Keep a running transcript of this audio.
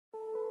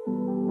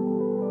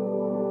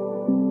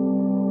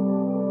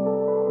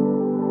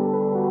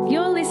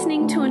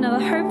to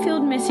another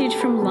hope-filled message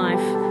from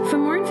Life. For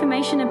more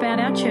information about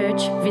our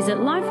church, visit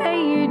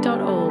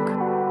lifeau.org.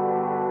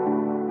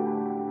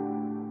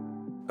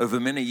 Over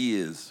many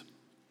years,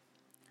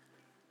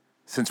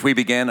 since we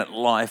began at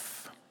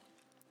Life,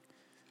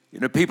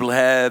 people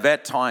have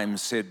at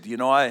times said,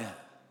 I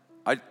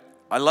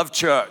love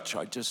church.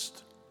 I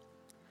just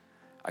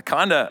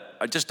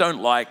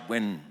don't like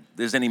when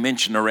there's any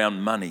mention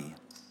around money.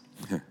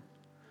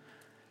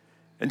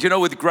 And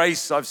with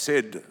grace, I've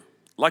said,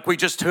 like we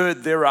just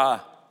heard, there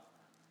are,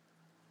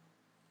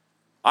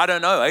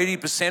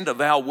 80%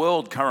 of our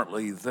world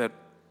currently that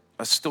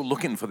are still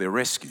looking for their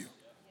rescue.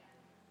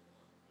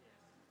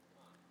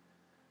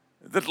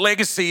 That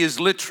legacy is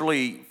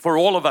literally for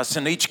all of us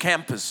in each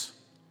campus.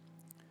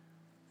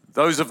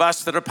 Those of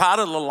us that are part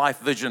of the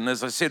Life Vision,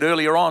 as I said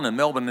earlier on in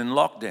Melbourne in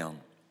lockdown,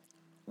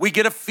 we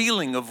get a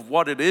feeling of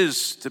what it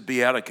is to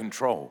be out of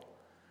control.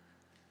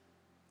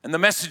 And the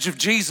message of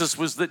Jesus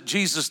was that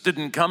Jesus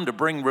didn't come to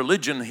bring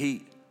religion.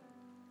 He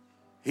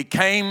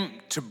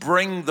came to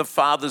bring the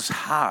Father's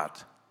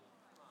heart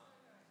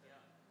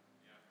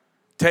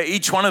to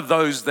each one of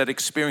those that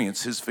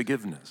experience His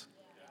forgiveness.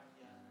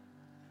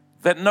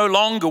 That no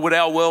longer would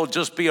our world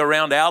just be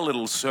around our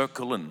little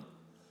circle and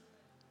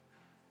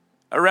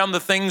around the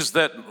things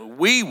that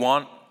we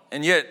want,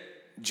 and yet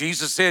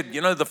Jesus said,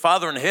 the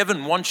Father in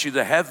heaven wants you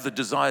to have the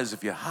desires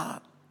of your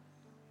heart.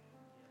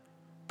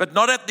 But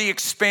not at the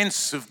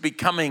expense of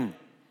becoming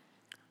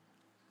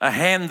a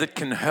hand that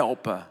can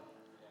help, a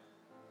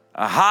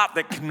heart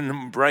that can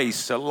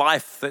embrace, a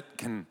life that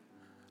can.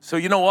 So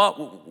you know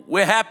what?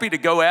 We're happy to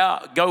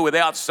go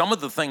without some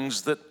of the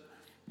things that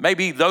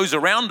maybe those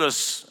around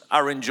us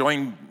are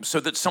enjoying so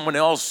that someone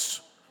else,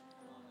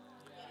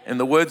 in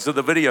the words of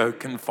the video,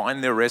 can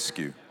find their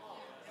rescue.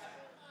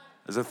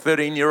 As a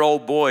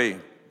 13-year-old boy,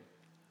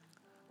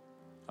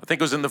 I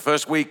think it was in the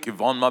first week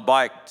of on my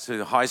bike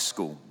to high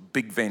school,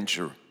 big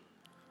venture.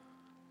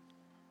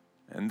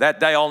 And that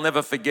day I'll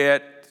never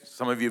forget,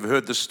 some of you have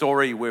heard the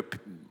story where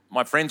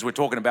my friends were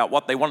talking about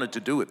what they wanted to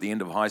do at the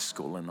end of high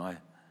school. And I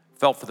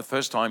felt for the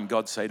first time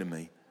God say to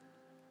me,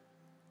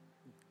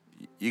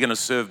 you're going to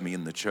serve me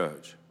in the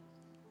church.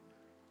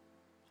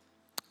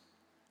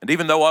 And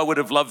even though I would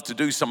have loved to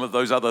do some of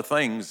those other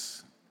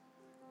things,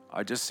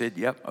 I just said,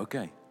 yep,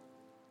 okay.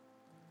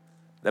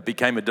 That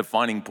became a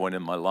defining point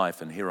in my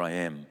life, and here I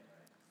am,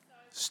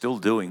 still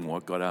doing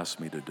what God asked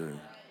me to do.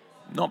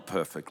 Not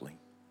perfectly.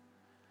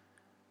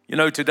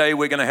 Today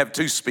we're going to have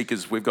two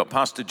speakers. We've got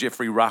Pastor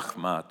Jeffrey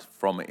Rahmat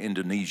from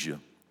Indonesia.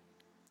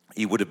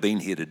 He would have been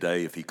here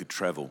today if he could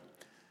travel.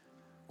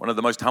 One of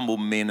the most humble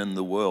men in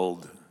the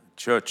world.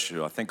 Church,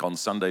 I think on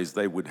Sundays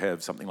they would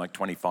have something like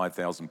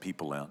 25,000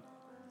 people out.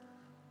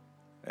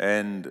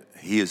 And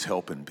he is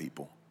helping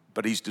people.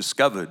 But he's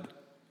discovered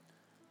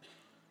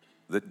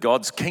that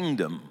God's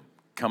kingdom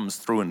comes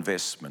through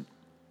investment.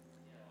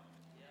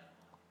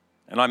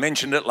 And I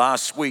mentioned it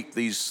last week,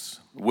 these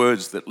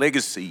words, that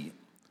legacy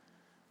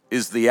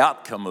is the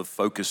outcome of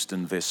focused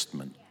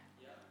investment.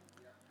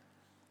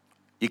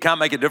 You can't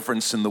make a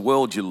difference in the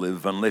world you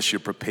live unless you're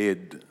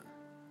prepared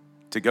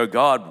to go,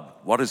 God,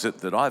 what is it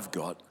that I've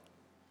got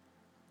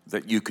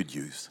that you could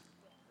use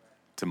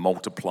to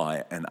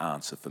multiply and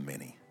answer for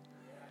many?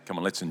 Come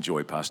on, let's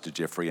enjoy Pastor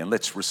Jeffrey and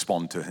let's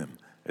respond to him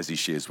as he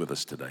shares with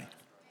us today.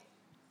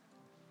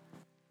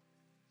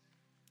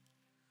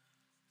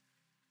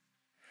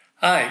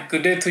 Hi,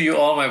 good day to you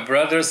all, my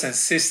brothers and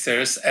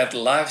sisters at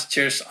Life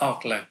Church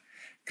Auckland.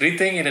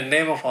 Greeting in the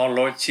name of our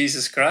Lord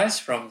Jesus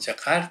Christ from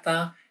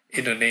Jakarta,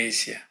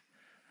 Indonesia.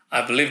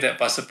 I believe that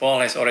Pastor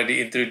Paul has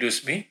already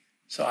introduced me,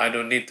 so I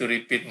don't need to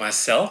repeat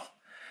myself.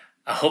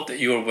 I hope that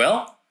you are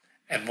well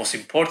and most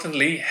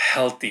importantly,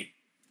 healthy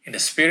in the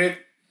spirit,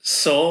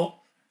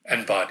 soul,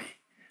 and body.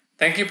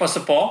 Thank you,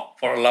 Pastor Paul,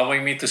 for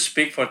allowing me to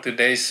speak for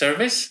today's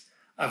service.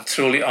 I'm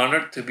truly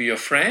honored to be your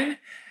friend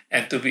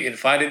and to be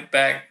invited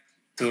back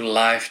to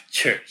Life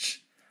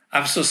Church.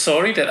 I'm so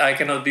sorry that I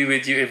cannot be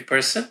with you in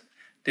person.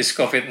 This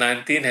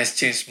COVID-19 has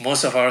changed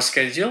most of our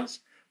schedules,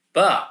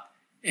 but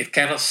it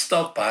cannot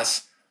stop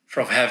us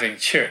from having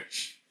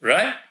church,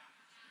 right?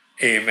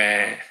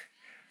 Amen.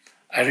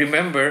 I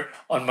remember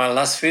on my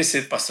last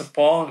visit, Pastor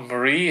Paul,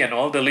 Marie, and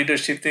all the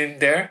leadership team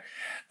there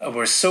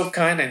were so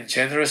kind and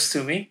generous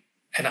to me.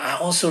 And I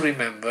also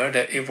remember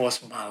that it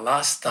was my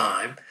last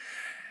time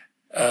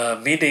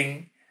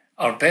meeting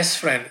our best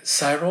friend,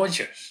 Cy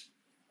Rogers,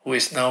 who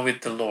is now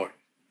with the Lord.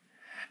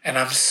 And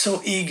I'm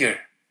so eager,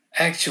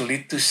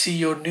 actually, to see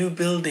your new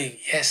building.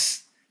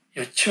 Yes,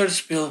 your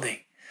church building.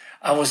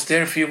 I was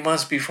there a few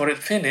months before it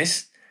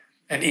finished,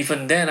 and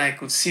even then I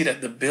could see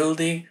that the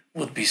building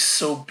would be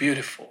so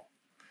beautiful.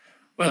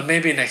 Well,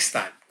 maybe next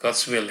time,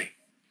 God's willing.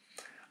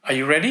 Are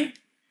you ready?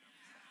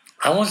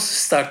 I want to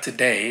start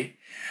today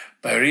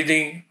by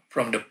reading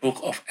from the book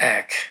of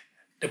Acts.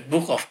 The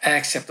book of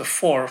Acts chapter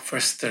 4,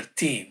 verse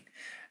 13.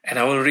 And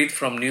I will read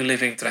from New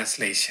Living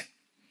Translation.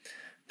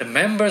 The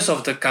members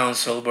of the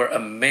council were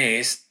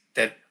amazed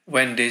that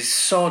when they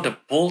saw the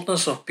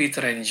boldness of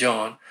Peter and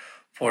John,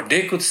 for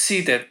they could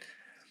see that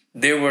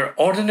they were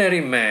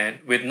ordinary men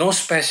with no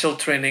special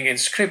training in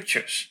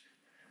scriptures.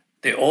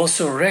 They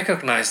also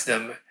recognized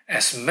them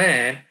as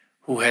men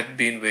who had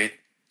been with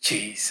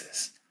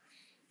Jesus.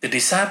 The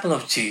disciples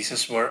of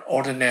Jesus were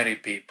ordinary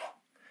people.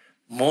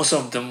 Most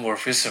of them were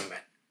fishermen.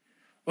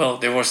 Well,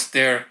 there was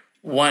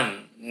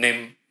one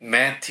named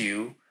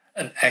Matthew,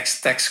 an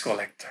ex-tax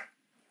collector.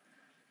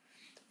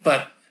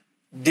 But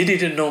they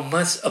didn't know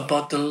much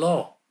about the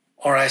law,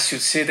 or I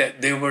should say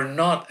that they were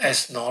not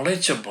as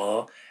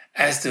knowledgeable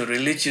as the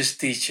religious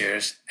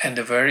teachers and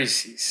the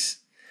Pharisees.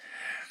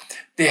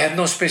 They had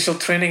no special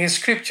training in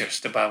scriptures,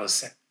 the Bible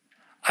said.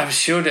 I'm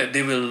sure that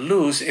they will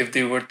lose if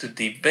they were to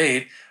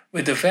debate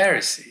with the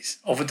Pharisees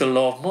over the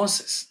law of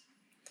Moses.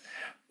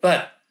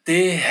 But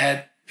they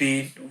had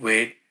been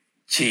with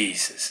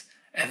Jesus,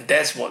 and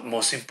that's what's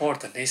most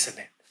important, isn't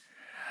it?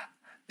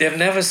 They've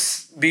never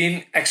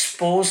been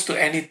exposed to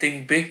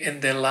anything big in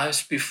their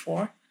lives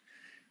before.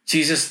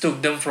 Jesus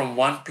took them from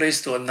one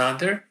place to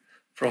another,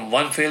 from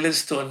one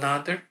village to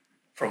another,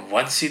 from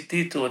one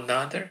city to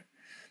another.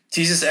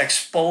 Jesus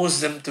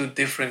exposed them to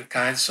different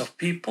kinds of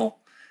people,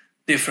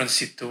 different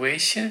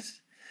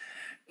situations.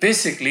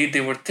 Basically,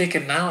 they were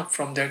taken out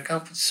from their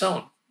comfort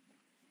zone.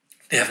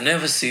 They have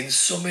never seen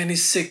so many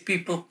sick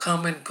people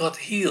come and got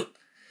healed.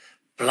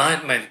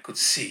 Blind men could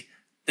see,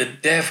 the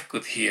deaf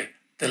could hear,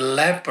 the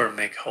leper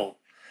make whole.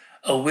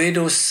 A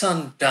widow's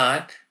son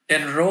died,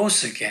 then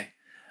rose again.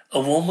 A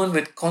woman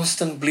with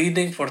constant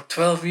bleeding for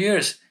 12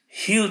 years,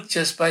 healed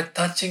just by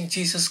touching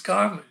Jesus'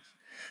 garment.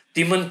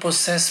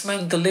 Demon-possessed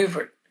man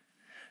delivered.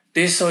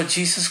 They saw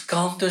Jesus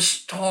calm the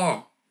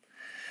storm.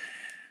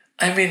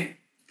 I mean,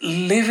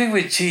 living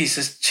with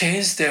Jesus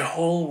changed their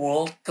whole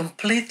world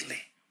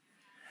completely.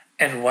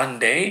 And one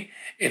day,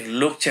 in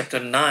Luke chapter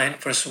 9,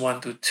 verse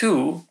 1 to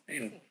 2,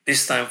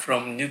 this time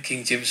from New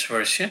King James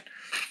Version,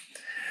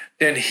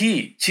 then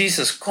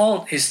Jesus,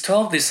 called his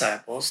 12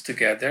 disciples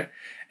together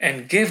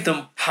and gave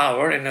them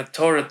power and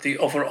authority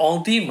over all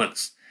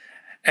demons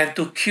and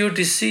to cure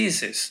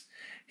diseases.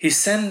 He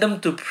sent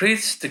them to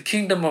preach the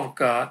kingdom of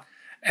God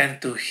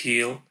and to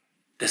heal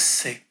the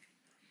sick.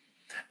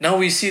 Now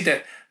we see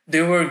that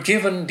they were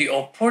given the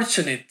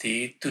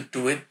opportunity to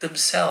do it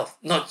themselves,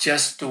 not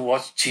just to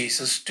watch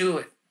Jesus do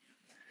it.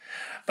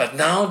 But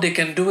now they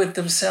can do it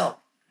themselves,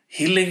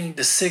 healing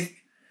the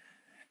sick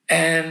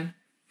and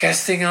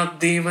casting out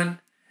demons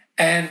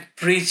and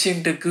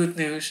preaching the good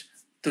news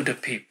to the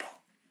people.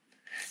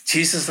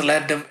 Jesus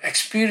let them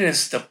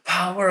experience the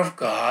power of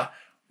God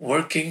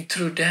working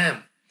through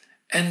them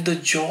and the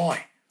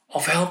joy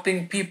of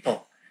helping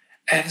people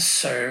and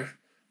serve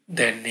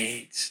their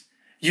needs.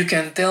 You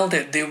can tell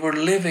that they were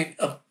living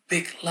a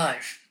big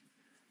life.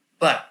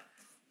 But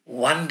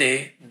one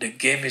day the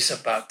game is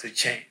about to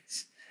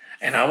change.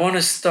 And I want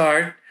to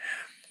start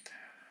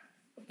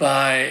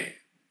by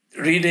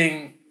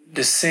reading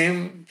the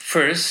same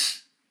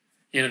verse,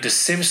 the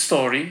same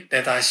story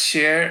that I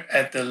shared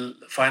at the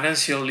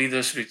Financial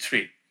Leaders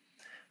Retreat.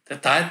 The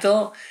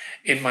title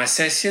in my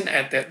session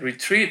at that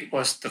retreat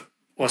was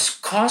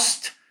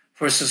Cost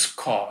versus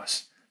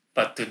Cause.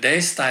 But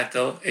today's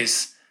title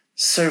is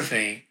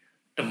Serving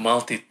the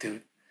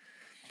Multitude.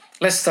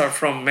 Let's start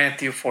from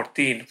Matthew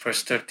 14,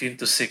 verse 13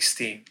 to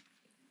 16.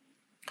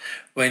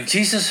 When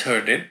Jesus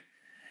heard it,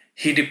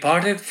 he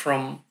departed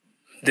from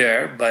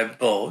there by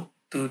boat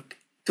to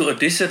a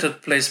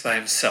deserted place by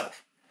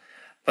himself.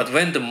 But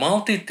when the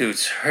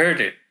multitudes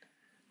heard it,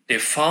 they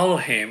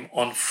followed him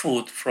on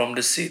foot from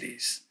the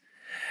cities.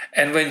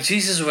 And when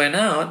Jesus went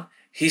out,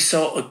 he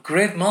saw a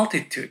great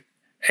multitude,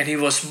 and he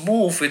was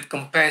moved with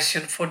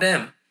compassion for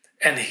them,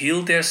 and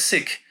healed their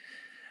sick.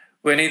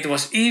 When it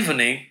was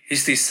evening,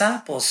 his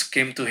disciples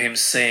came to him,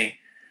 saying,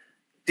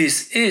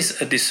 "This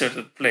is a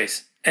deserted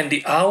place, and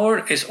the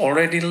hour is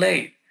already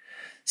late.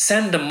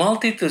 Send the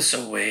multitudes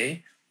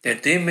away,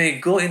 that they may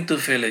go into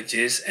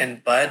villages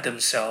and buy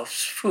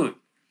themselves food."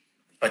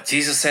 But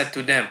Jesus said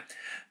to them,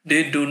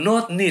 "They do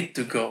not need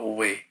to go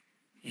away.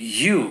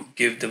 You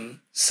give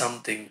them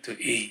something to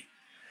eat."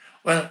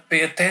 Well,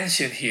 pay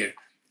attention here.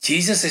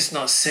 Jesus is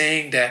not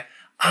saying that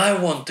I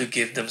want to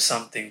give them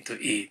something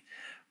to eat,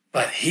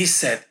 but he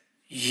said,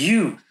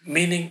 you,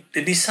 meaning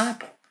the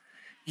disciple,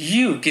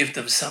 you give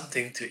them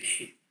something to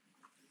eat.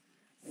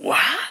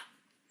 What?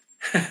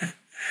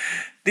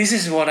 This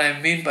is what I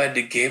mean by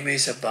the game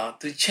is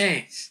about to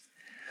change.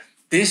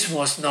 This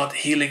was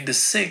not healing the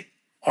sick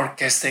or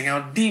casting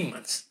out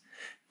demons.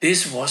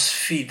 This was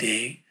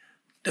feeding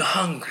the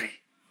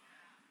hungry.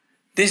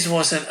 This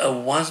wasn't a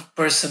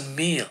one-person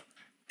meal.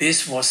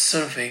 This was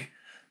serving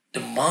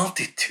the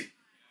multitude.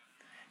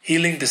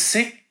 Healing the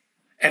sick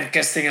and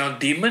casting out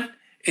demons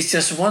is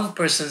just one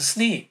person's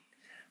need.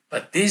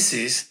 But this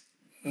is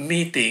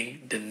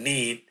meeting the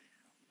need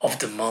of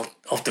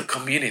the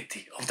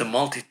community, of the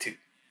multitude.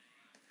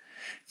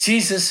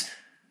 Jesus,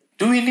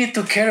 do we need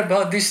to care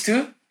about this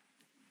too?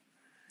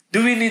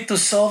 Do we need to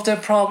solve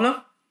their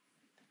problem?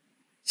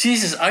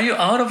 Jesus, are you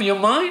out of your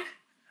mind?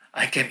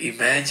 I can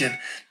imagine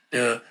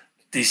the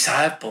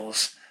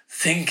disciples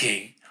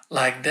thinking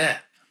like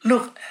that.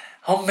 Look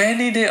how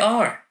many they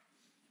are.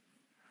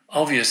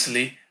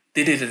 obviously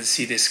they didn't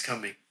see this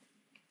coming.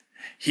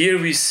 Here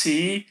we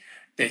see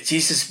that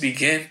Jesus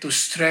began to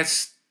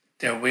stretch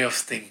their way of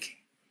thinking.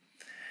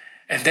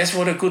 And that's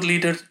what a good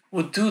leader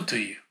would do to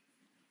you.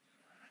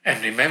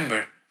 And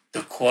remember,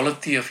 the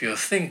quality of your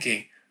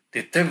thinking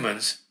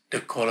determines the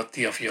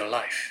quality of your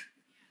life.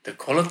 The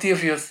quality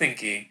of your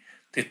thinking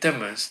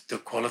determines the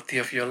quality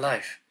of your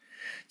life.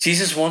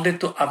 Jesus wanted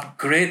to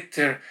upgrade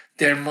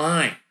their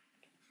mind,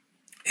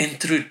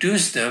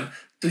 introduce them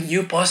to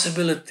new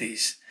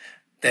possibilities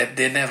that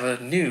they never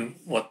knew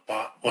what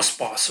was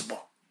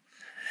possible.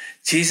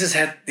 Jesus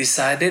had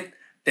decided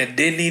that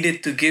they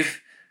needed to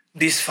give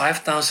these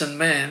 5,000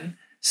 men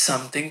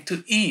something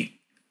to eat.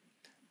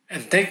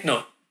 And take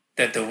note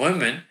that the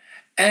women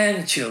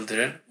and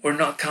children were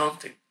not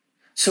counted.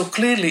 So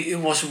clearly it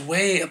was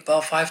way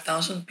above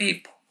 5,000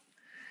 people.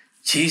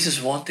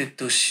 Jesus wanted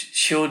to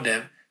show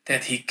them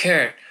that he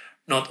cared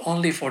not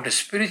only for the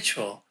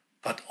spiritual,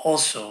 but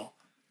also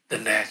the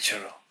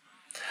natural.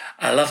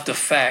 I love the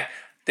fact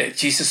that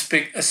Jesus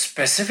picked a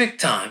specific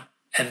time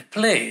and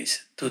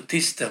place to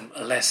teach them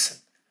a lesson.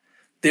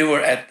 They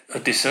were at a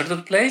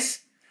deserted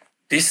place,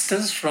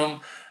 distance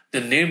from the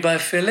nearby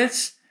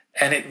village,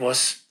 and it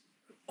was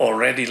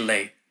already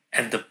late,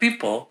 and the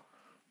people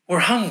were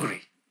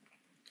hungry.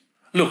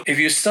 Look, if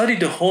you study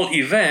the whole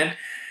event,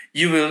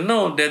 you will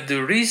know that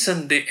the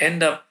reason they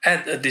end up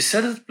at a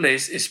deserted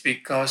place is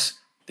because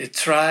they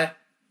try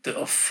to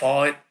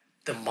avoid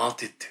the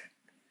multitude.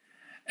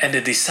 And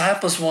the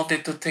disciples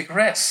wanted to take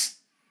rest.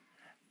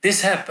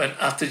 This happened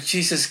after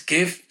Jesus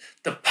gave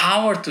the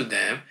power to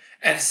them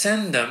and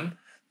sent them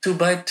 2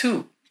 by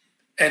 2.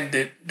 And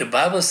the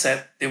Bible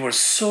said they were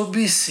so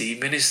busy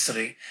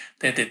ministering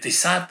that the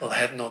disciple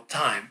had no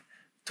time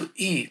to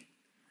eat.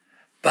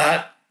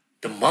 But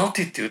the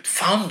multitude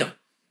found them.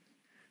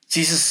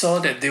 Jesus saw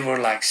that they were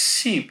like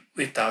sheep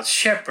without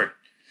shepherd,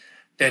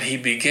 that he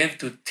began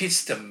to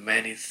teach them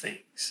many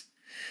things.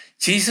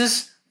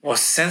 Jesus was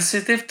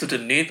sensitive to the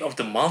need of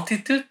the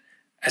multitude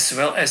as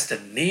well as the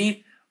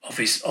need of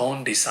his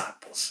own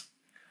disciples.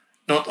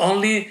 Not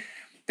only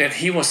that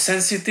he was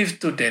sensitive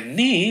to their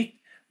need,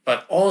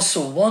 but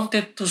also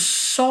wanted to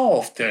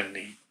solve their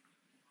need.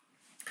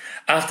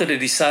 After the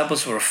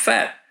disciples were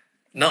fed,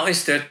 now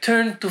it's their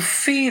turn to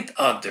feed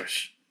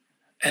others.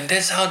 And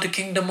that's how the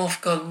kingdom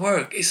of God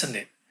works, isn't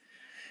it?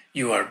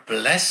 You are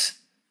blessed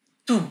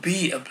to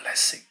be a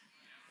blessing.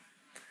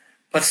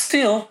 But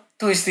still,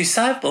 to his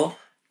disciple,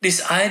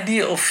 this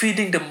idea of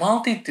feeding the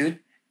multitude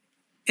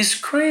is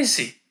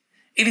crazy.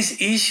 It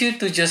is easier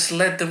to just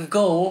let them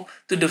go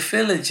to the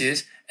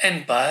villages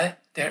and buy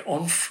their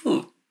own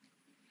food.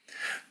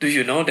 Do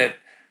you know that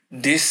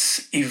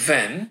this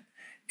event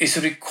is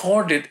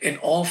recorded in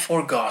all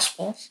 4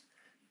 Gospels?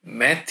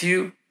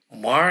 Matthew,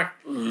 Mark,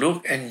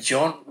 Luke, and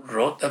John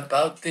wrote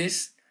about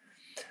this.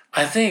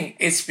 I think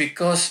it's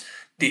because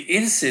the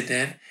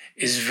incident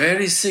is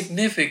very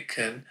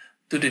significant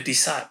to the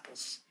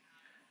disciples.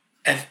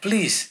 And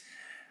please,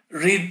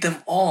 read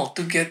them all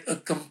to get a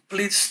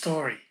complete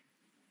story.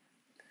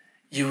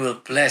 You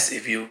will bless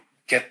if you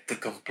get the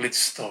complete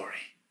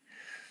story.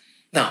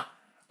 Now,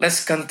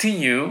 let's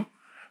continue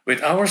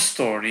with our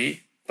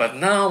story, but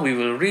now we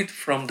will read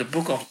from the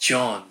book of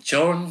John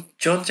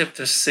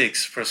chapter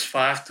 6, verse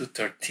 5 to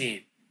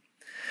 13.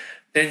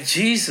 Then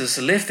Jesus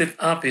lifted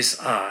up his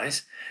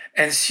eyes,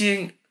 and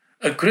seeing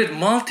a great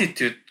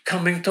multitude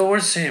coming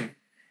towards him,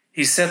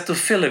 he said to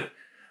Philip,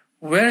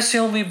 "Where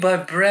shall we buy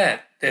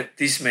bread that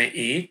these may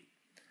eat?"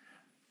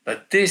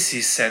 But this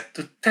he said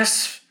to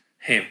test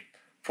him,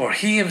 for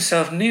he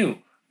himself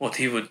knew what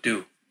he would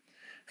do.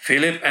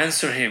 Philip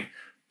answered him,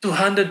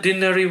 200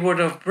 denarii worth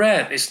of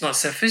bread is not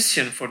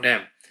sufficient for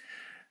them,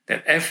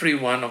 that every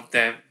one of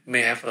them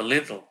may have a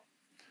little.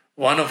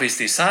 One of his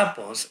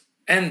disciples,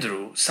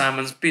 Andrew,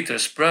 Simon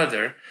Peter's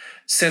brother,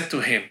 said to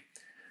him,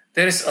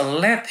 "There is a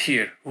lad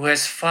here who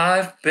has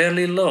 5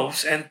 barley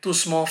loaves and 2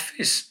 small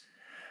fish.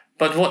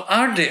 But what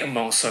are they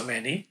among so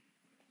many?"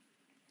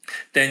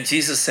 Then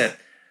Jesus said,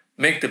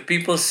 "Make the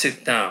people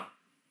sit down."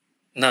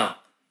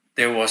 Now,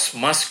 there was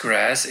much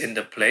grass in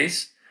the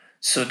place,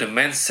 so the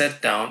men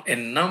sat down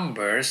in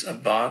numbers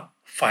about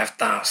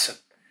 5,000.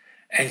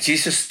 And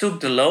Jesus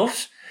took the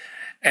loaves,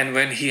 and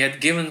when he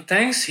had given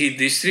thanks, he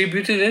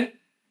distributed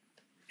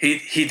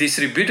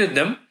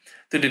them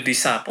to the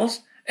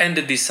disciples, and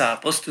the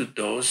disciples to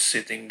those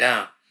sitting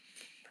down,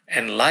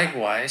 and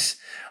likewise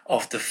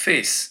of the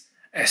fish,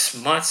 as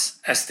much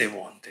as they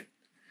wanted.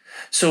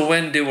 So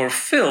when they were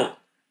filled,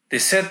 he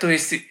said to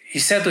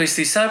his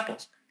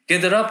disciples,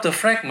 "Gather up the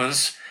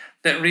fragments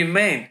that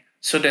remain,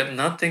 so that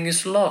nothing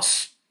is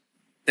lost."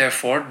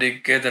 Therefore they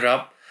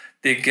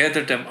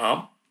gathered them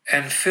up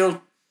and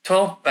filled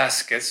 12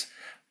 baskets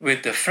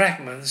with the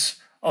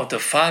fragments of the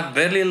 5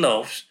 barley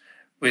loaves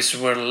which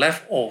were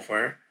left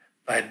over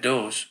by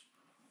those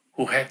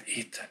who had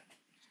eaten.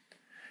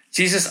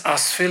 Jesus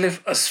asked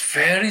Philip a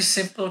very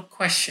simple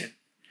question: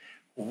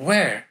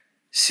 "Where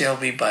shall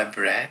we buy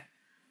bread?"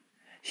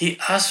 He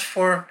asked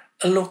for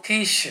a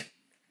location.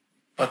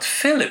 But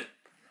Philip,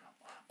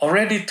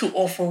 already too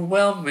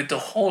overwhelmed with the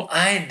whole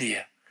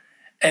idea.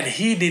 And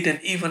he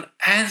didn't even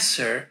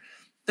answer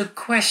the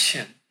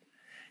question.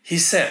 He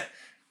said,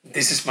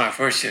 this is my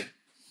version.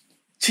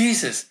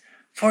 Jesus,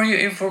 for your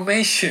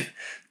information,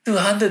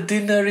 200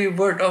 denarii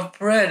worth of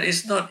bread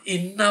is not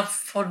enough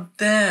for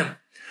them.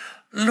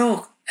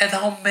 Look at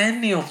how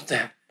many of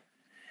them.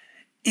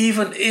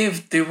 Even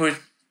if they were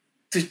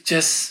to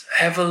just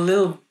have a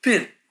little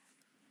bit,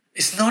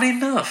 it's not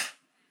enough.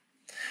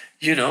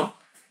 You know,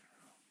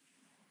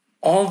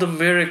 all the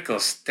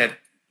miracles that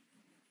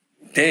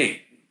the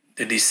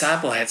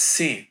disciple had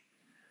seen,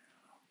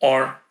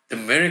 or the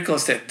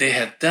miracles that they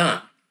had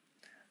done,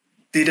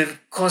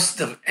 didn't cost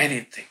them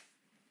anything.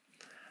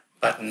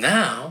 But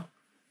now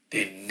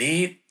they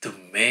need to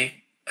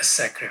make a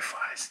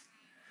sacrifice.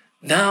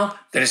 Now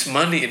there is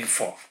money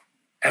involved.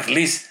 At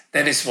least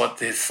that is what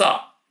they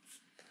thought.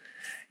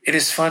 It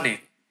is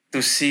funny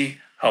to see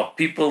how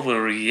people will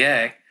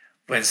react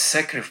when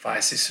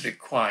sacrifice is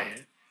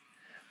required,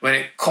 when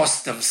it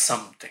costs them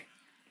something.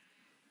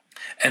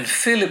 And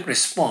Philip's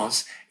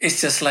response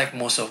is just like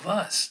most of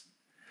us.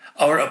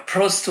 Our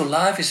approach to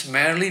life is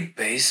merely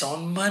based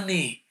on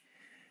money.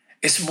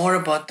 It's more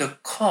about the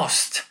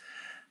cost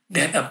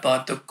than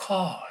about the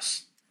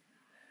cause.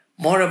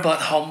 More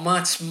about how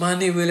much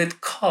money will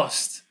it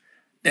cost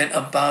than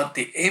about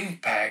the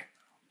impact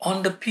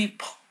on the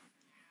people.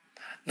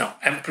 Now,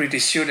 I'm pretty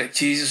sure that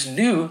Jesus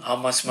knew how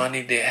much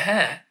money they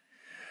had,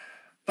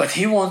 but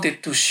he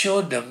wanted to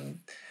show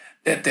them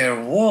that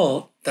their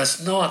world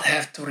does not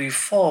have to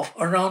revolve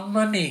around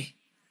money.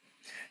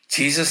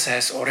 Jesus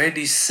has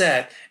already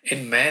said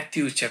in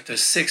Matthew chapter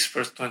 6,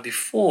 verse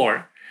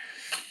 24,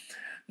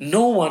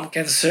 no one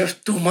can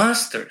serve two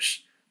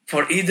masters,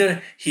 for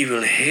either he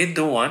will hate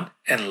the one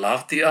and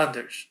love the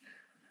other,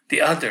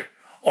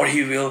 or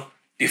he will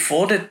be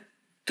devoted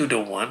to the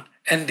one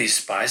and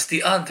despise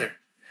the other.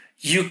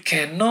 You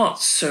cannot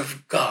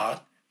serve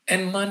God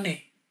and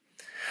money.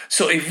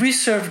 So if we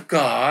serve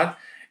God,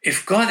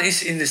 if God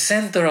is in the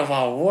center of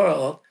our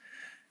world,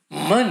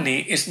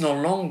 money is no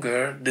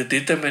longer the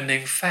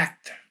determining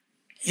factor.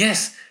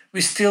 Yes,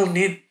 we still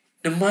need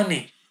the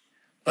money,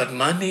 but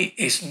money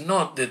is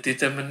not the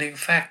determining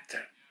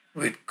factor.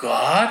 With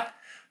God,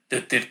 the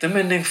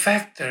determining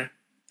factor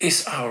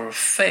is our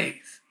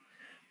faith.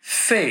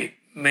 Faith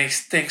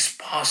makes things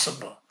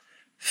possible.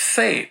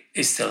 Faith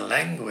is the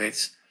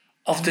language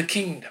of the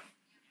kingdom.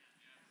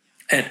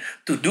 And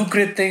to do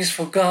great things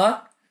for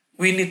God,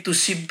 we need to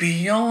see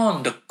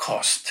beyond the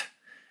cost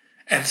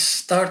and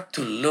start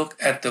to look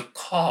at the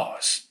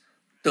cause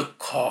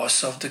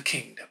of the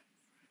kingdom.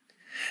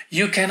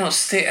 You cannot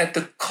stay at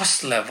the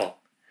cost level.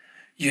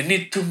 You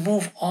need to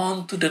move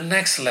on to the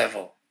next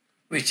level,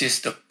 which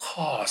is the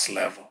cause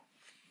level.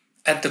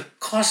 At the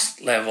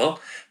cost level,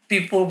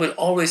 people will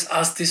always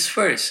ask this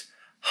first,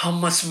 how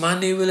much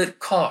money will it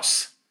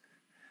cost?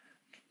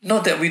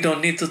 Not that we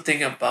don't need to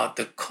think about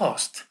the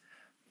cost,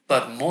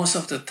 but most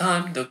of the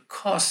time the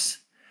costs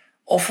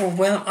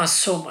overwhelm us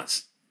so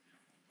much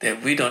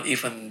that we don't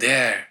even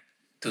dare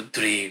to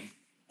dream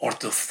or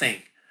to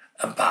think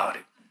about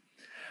it.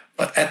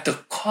 But at the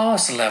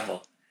cause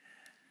level,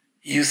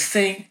 you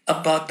think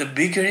about the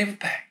bigger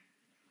impact,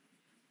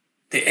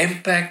 the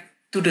impact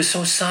to the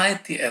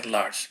society at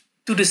large,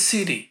 to the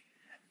city,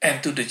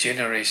 and to the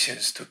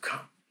generations to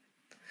come.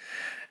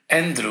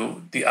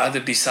 Andrew, the other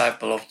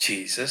disciple of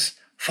Jesus,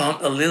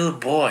 found a little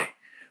boy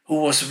who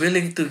was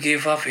willing to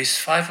give up his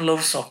 5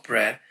 loaves of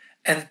bread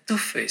and 2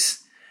 fish,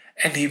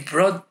 and he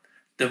brought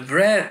the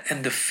bread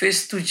and the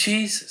fish to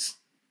Jesus.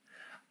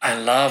 I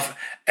love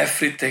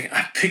everything.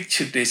 I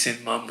pictured this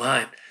in my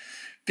mind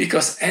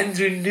because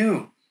Andrew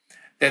knew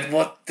that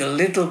what the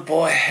little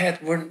boy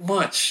had weren't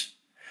much,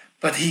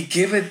 but he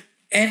gave it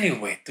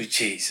anyway to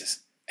Jesus.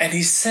 And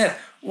he said,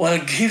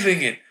 while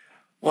giving it,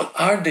 what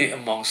are they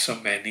among so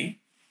many?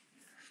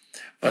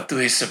 But to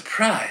his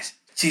surprise,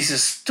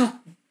 Jesus took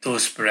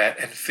those bread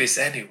and fish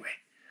anyway.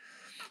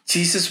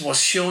 Jesus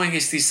was showing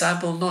his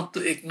disciples not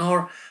to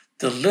ignore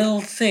the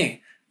little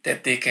thing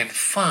that they can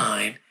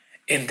find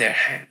in their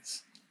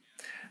hands.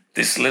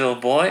 This little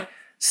boy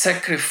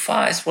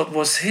sacrificed what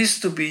was his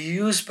to be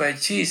used by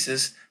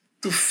Jesus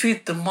to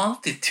feed the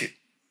multitude.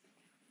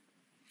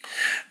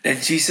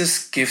 Then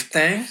Jesus gave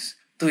thanks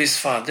to his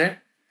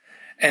Father,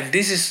 and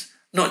this is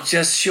not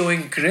just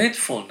showing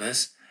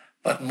gratefulness,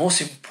 but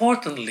most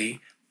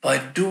importantly, by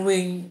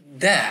doing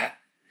that,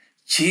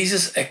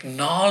 Jesus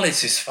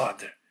acknowledged his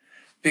Father,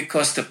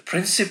 because the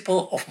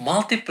principle of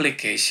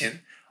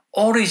multiplication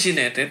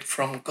originated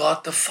from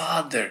God the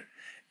Father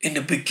in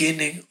the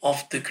beginning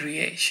of the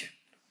creation.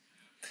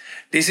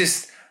 This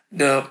is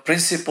the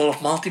principle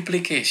of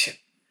multiplication.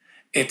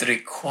 It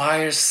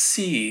requires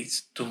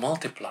seeds to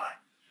multiply.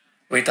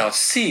 Without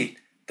seed,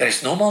 there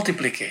is no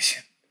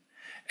multiplication.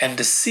 And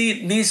the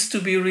seed needs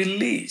to be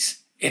released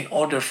in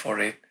order for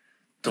it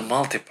to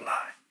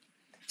multiply.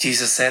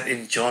 Jesus said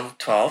in John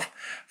 12,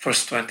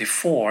 verse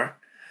 24,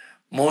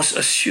 most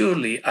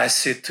assuredly I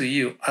say to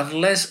you,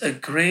 unless a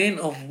grain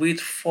of wheat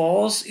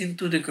falls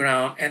into the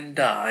ground and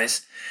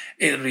dies,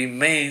 it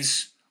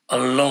remains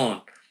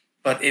alone,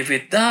 but if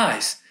it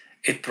dies,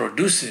 it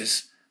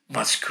produces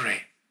much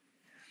grain.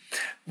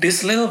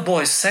 This little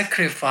boy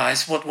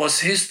sacrificed what was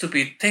his to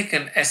be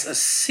taken as a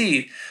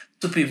seed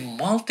to be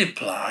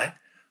multiplied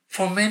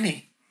for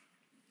many.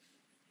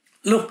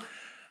 Look,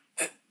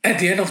 at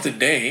the end of the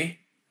day,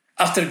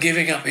 after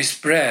giving up his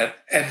bread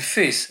and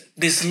fish,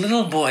 this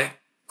little boy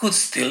could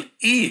still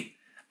eat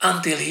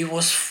until he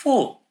was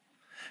full,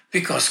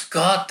 because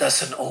God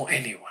doesn't owe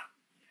anyone.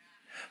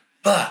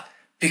 But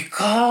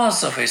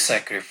because of his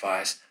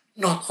sacrifice,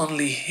 not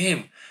only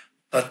him,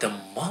 but the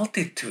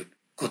multitude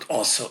could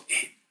also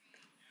eat.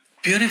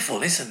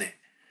 Beautiful, isn't it?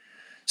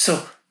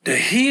 So the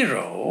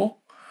hero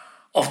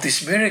of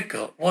this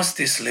miracle was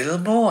this little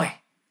boy.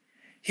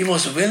 He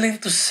was willing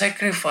to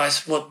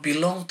sacrifice what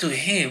belonged to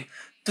him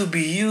to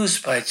be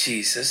used by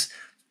Jesus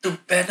to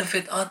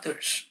benefit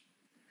others.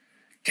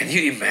 Can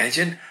you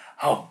imagine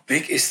how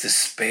big is the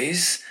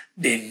space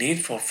they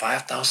need for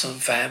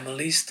 5,000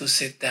 families to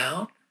sit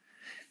down?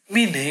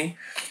 Meaning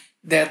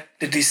that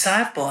the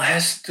disciples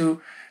has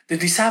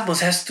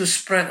to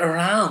spread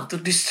around to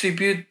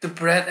distribute the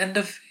bread and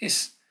the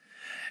fish.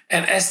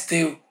 And as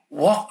they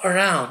walk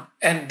around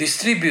and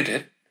distribute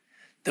it,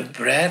 the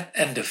bread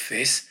and the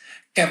fish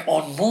kept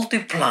on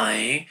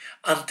multiplying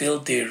until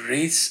they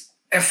reached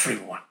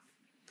everyone.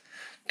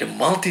 The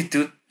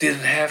multitude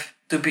didn't have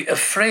to be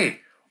afraid.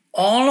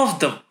 All of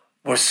them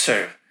were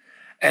served,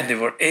 and they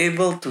were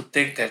able to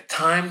take their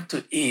time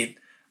to eat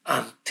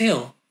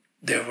until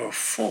they were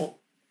full.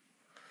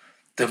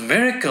 The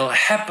miracle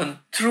happened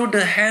through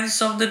the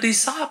hands of the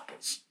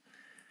disciples.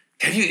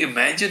 Can you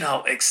imagine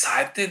how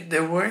excited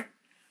they were?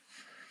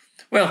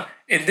 Well,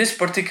 in this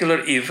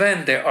particular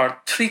event, there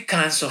are three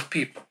kinds of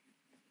people.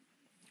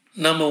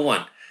 Number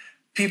one,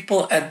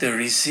 people at the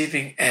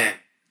receiving end,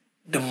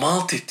 the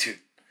multitude,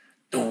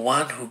 the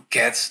one who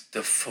gets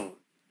the food.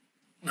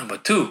 Number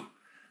two,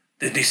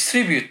 the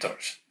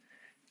distributors.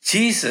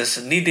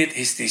 Jesus needed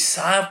his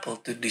disciple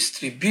to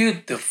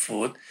distribute the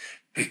food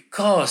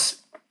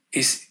because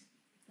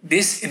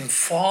this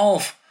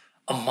involved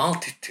a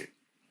multitude.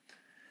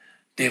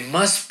 They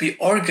must be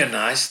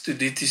organized to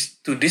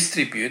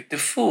distribute the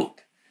food.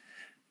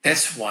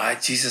 That's why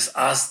Jesus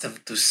asked them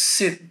to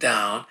sit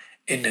down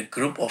in a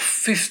group of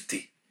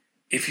 50.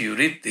 If you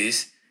read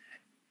this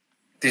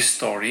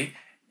story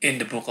in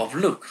the book of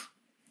Luke.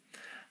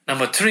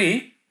 Number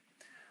three,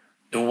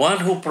 the one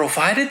who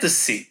provided the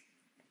seed,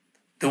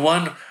 the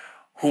one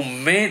who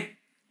made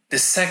the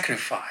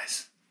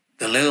sacrifice,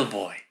 the little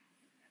boy.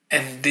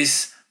 And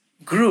this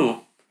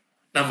group,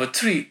 number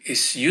three,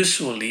 is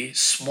usually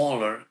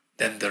smaller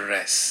than the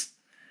rest.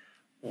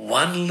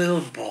 One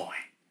little boy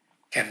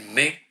can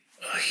make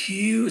a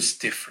huge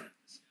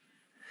difference.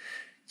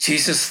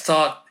 Jesus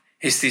taught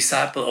his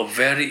disciple a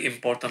very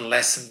important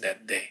lesson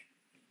that day.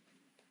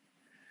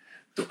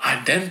 To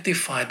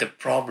identify the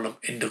problem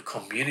in the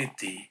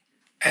community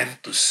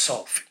and to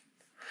solve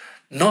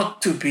it.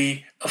 Not to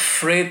be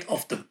afraid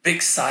of the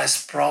big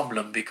size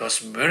problem,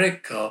 because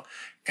miracle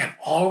can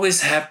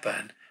always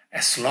happen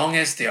as long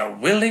as they are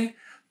willing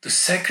to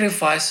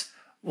sacrifice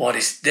what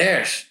is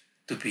theirs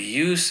to be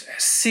used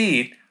as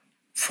seed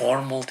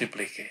for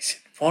multiplication.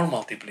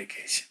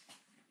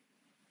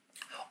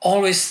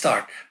 Always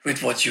start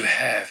with what you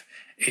have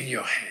in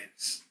your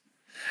hands.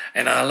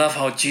 And I love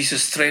how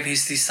Jesus trained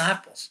his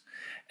disciples.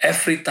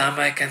 Every time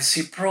I can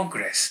see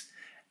progress,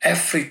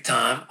 every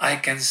time I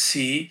can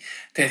see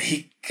that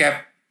he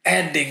kept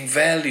adding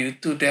value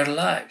to their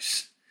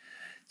lives.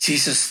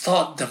 Jesus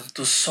taught them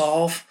to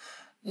solve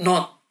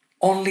not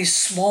only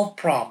small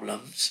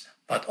problems,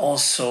 but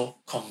also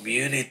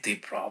community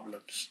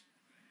problems.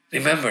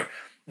 Remember,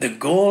 the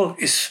goal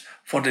is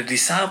for the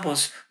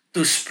disciples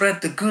to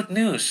spread the good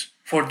news,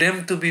 for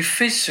them to be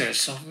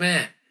fishers of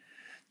men,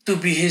 to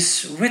be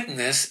his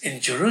witness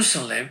in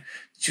Jerusalem,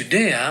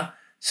 Judea,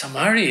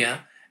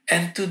 Samaria,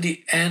 and to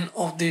the end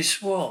of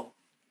this world.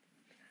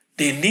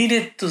 They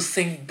needed to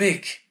think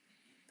big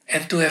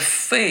and to have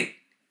faith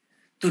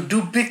to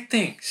do big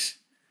things.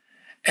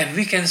 And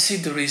we can see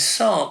the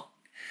result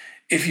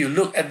if you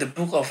look at the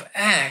book of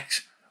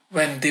Acts,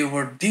 when they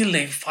were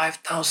dealing with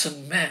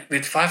 5,000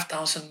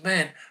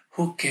 men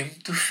who came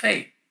to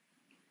faith.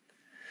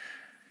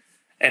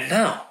 And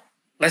now,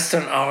 let's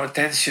turn our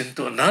attention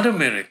to another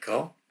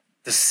miracle,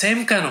 the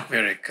same kind of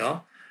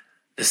miracle,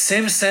 the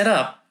same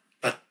setup,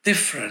 but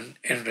different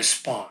in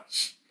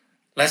response.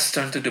 Let's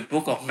turn to the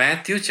book of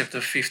Matthew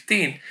chapter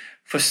 15,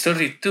 verse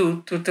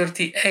 32 to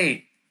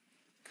 38.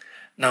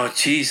 Now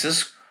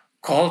Jesus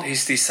called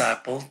his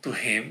disciple to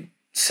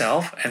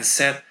himself and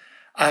said,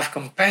 I have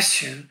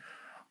compassion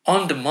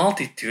on the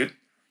multitude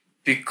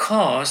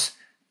because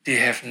they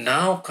have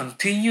now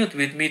continued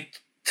with me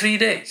 3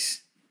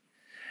 days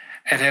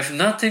and have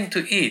nothing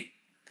to eat,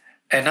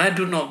 and I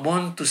do not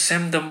want to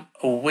send them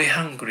away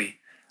hungry,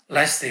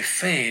 lest they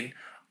faint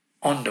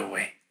on the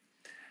way.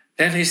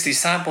 Then his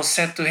disciples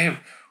said to him,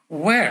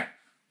 where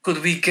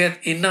could we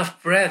get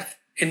enough bread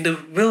in the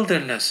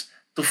wilderness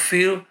to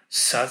fill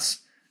such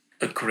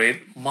a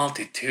great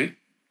multitude?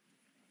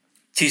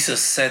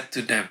 Jesus said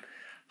to them,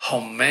 how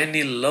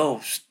many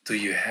loaves do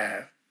you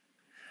have?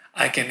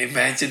 I can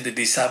imagine the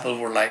disciples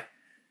were like,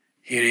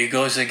 here he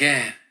goes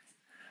again.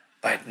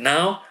 But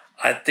now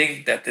I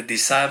think that the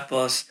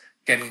disciples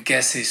can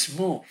guess his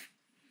move.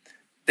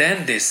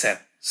 Then they said,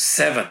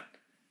 7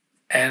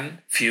 and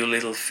few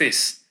little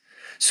fish.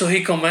 So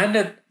he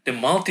commanded the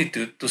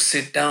multitude to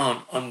sit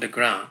down on the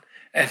ground,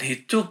 and he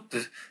took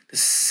the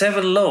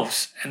 7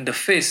 loaves and the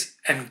fish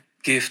and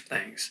gave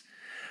thanks,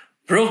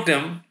 broke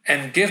them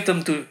and gave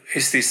them to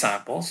his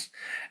disciples,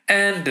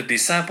 and the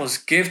disciples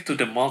gave to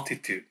the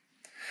multitude.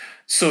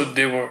 So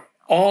they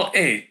all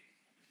ate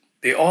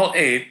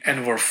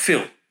and were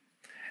filled,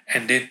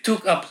 and they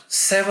took up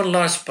 7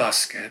 large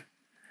baskets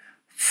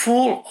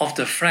full of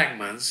the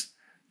fragments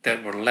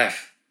that were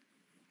left.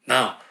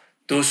 Now,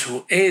 those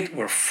who ate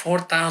were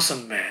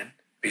 4,000 men,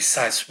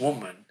 besides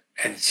women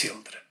and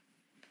children.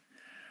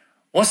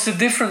 What's the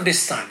difference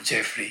this time,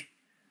 Jeffrey?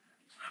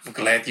 I'm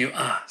glad you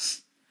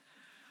asked.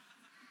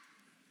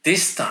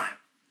 This time,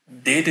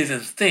 they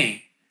didn't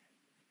think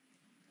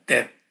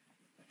that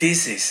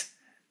this is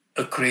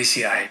a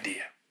crazy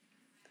idea.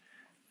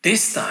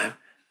 This time,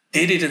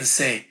 they didn't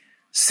say,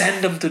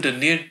 send them to the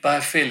nearby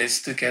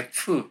village to get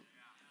food.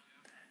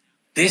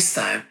 This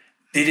time,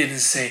 they didn't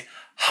say,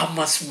 how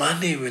much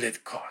money will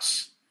it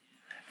cost?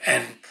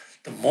 And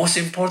the most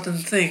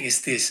important thing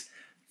is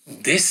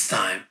this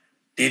time,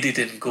 they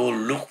didn't go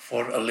look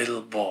for a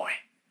little boy,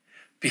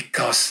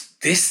 because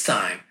this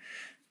time,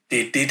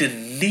 they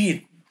didn't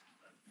need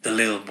the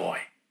little boy,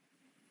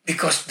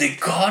 because they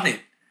got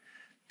it.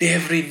 They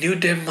have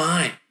renewed their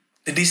mind,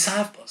 the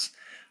disciples.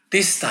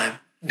 This time,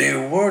 they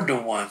were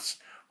the ones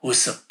who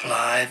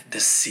supplied the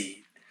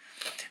seed.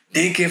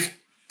 They gave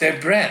their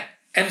bread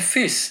and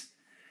fish,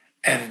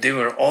 and they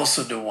were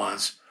also the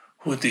ones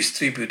who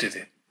distributed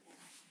it.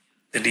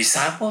 The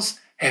disciples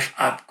have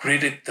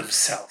upgraded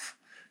themselves.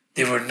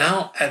 They were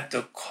now at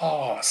the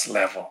cause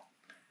level.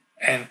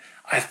 And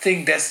I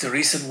think that's the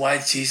reason why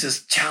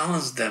Jesus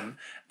challenged them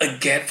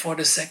again for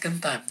the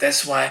second time.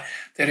 That's why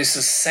there is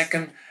a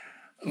second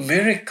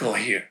miracle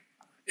here.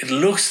 It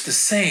looks the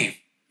same,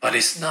 but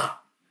it's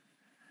not.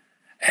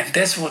 And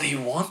that's what he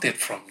wanted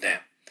from them.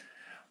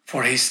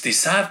 For his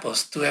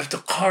disciples to have the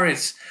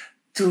courage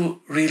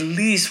to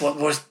release what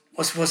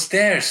was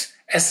theirs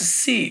as a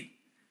seed.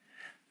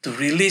 To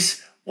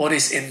release what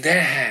is in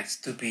their hands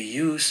to be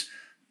used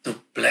to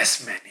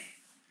bless many.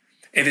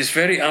 It is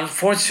very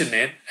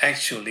unfortunate,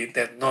 actually,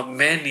 that not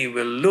many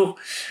will look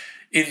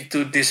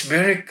into this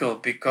miracle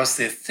because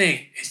they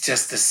think it's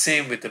just the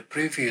same with the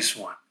previous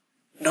one.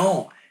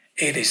 No,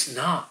 it is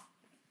not.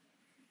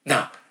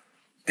 Now,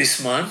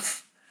 this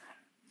month,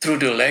 through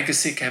the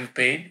Legacy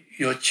campaign,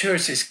 your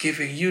church is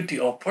giving you the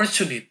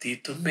opportunity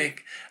to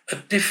make a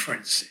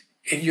difference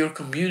in your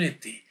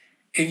community,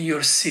 in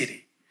your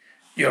city.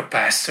 Your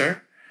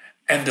pastor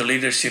and the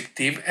leadership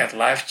team at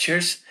Life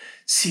Church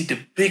see the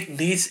big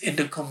needs in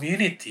the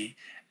community,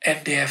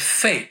 and they have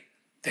faith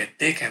that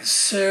they can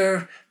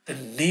serve the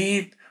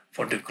need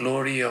for the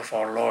glory of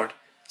our Lord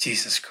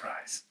Jesus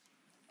Christ.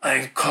 I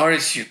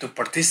encourage you to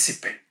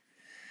participate.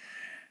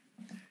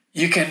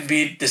 You can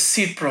be the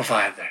seed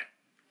provider,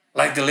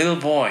 like the little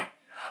boy,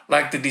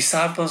 like the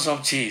disciples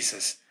of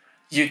Jesus.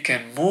 You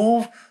can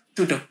move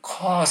to the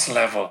cause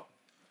level.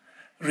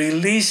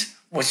 Release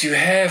what you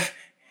have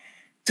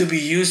to be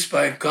used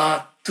by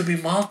God to be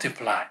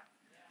multiplied,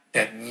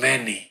 that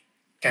many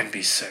can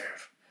be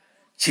served.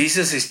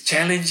 Jesus is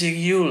challenging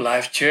you,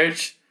 Life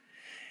Church,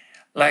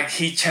 like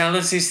he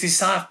challenged his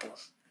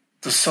disciples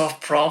to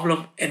solve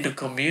problems in the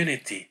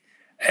community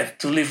and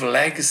to leave a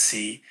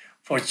legacy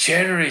for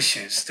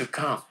generations to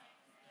come.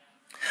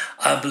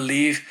 I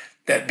believe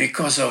that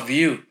because of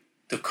you,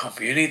 the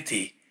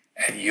community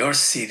and your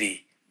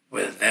city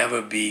will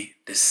never be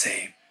the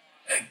same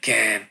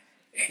again,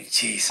 in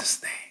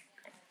Jesus' name.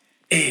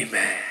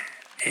 Amen.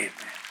 Amen.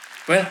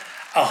 Well,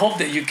 I hope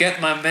that you get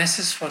my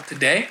message for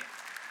today.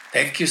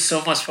 Thank you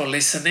so much for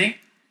listening,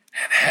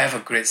 and have a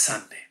great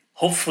Sunday.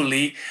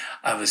 Hopefully,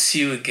 I will see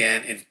you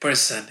again in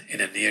person in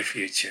the near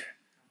future.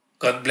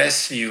 God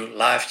bless you,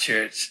 Life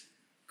Church.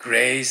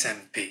 Grace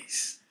and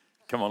peace.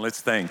 Come on,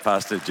 let's thank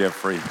Pastor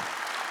Jeffrey.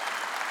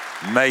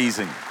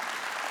 Amazing.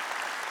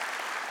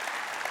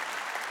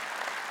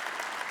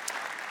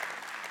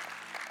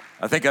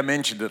 I think I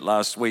mentioned it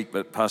last week,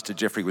 but Pastor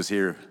Jeffrey was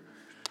here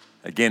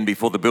again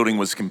before the building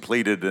was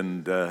completed,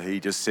 and he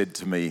just said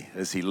to me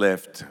as he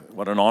left,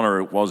 what an honor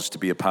it was to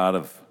be a part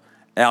of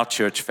our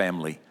church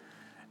family,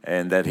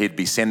 and that he'd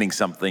be sending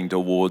something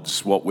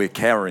towards what we're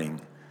carrying.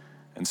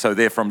 And so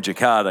there from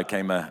Jakarta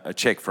came a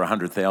check for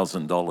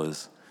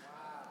 $100,000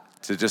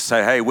 to just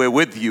say, hey, we're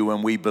with you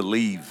and we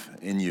believe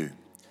in you.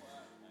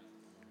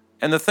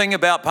 And the thing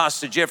about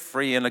Pastor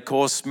Jeffrey, and of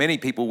course many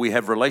people we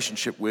have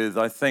relationship with,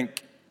 I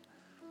think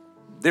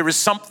there is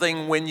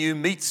something when you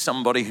meet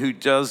somebody who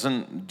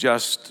doesn't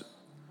just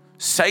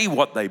say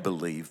what they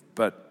believe,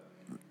 but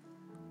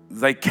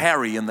they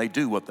carry and they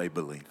do what they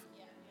believe.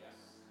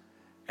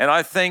 And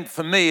I think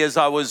for me, as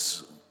I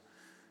was,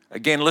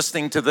 again,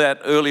 listening to that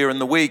earlier in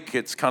the week,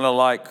 it's kind of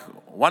like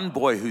one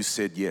boy who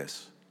said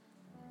yes.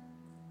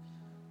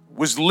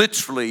 was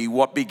literally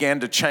what began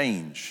to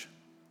change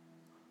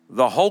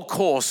the whole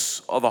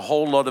course of a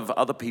whole lot of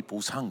other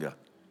people's hunger.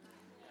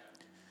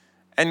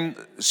 And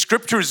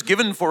scripture is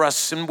given for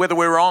us, and whether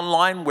we're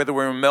online, whether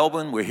we're in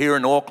Melbourne, we're here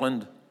in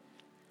Auckland,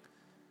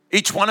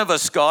 each one of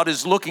us, God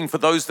is looking for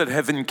those that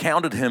have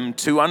encountered him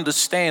to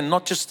understand,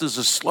 not just as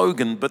a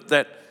slogan, but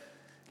that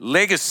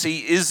legacy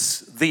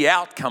is the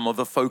outcome of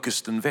a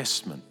focused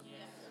investment.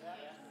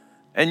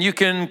 And you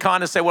can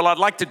kind of say, well, I'd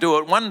like to do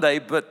it one day,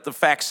 but the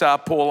facts are,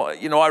 Paul,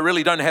 I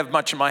really don't have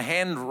much in my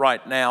hand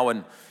right now.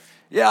 And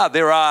yeah,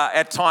 there are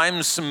at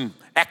times some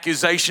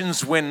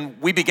accusations when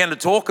we began to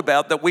talk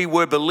about that we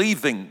were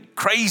believing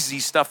crazy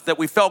stuff that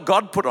we felt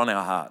God put on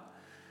our heart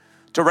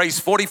to raise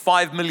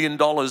 $45 million in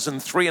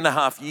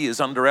 3.5 years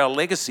under our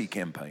legacy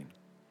campaign.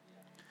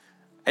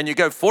 And you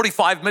go,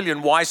 45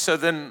 million, why? So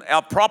then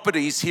our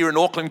properties here in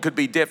Auckland could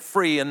be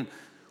debt-free, and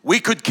we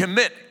could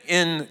commit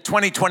in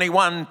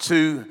 2021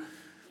 to,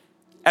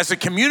 as a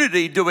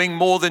community, doing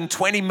more than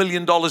 $20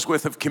 million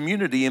worth of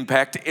community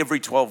impact every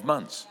 12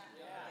 months.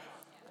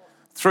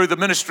 Through the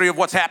ministry of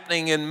what's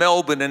happening in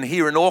Melbourne and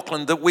here in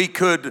Auckland, that we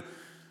could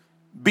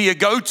be a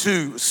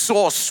go-to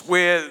source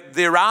where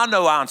there are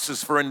no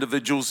answers for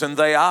individuals and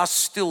they are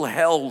still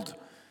held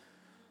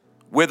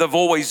where they've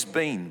always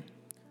been.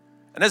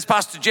 And as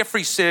Pastor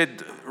Jeffrey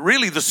said,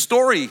 really the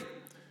story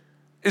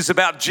is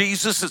about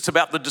Jesus, it's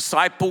about the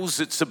disciples,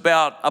 it's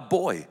about a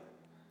boy.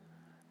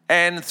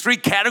 And 3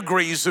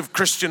 categories of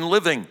Christian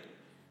living.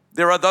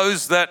 There are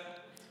those that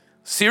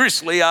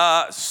seriously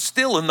are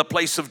still in the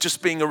place of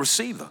just being a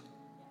receiver.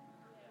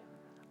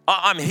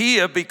 I'm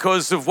here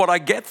because of what I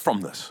get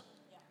from this.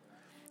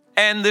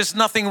 And there's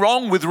nothing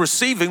wrong with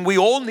receiving. We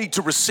all need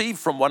to receive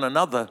from one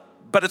another,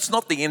 but it's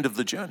not the end of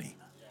the journey.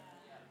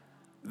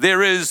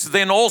 There is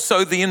then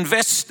also the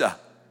investor,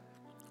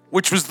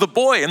 which was the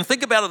boy. And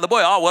think about it, the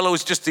boy, oh, well, it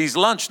was just his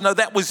lunch. No,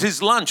 that was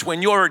his lunch.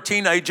 When you're a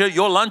teenager,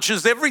 your lunch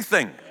is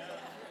everything.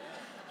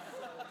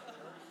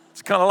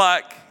 It's kind of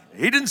like,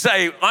 he didn't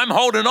say, I'm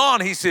holding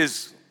on. He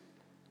says,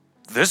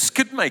 this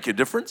could make a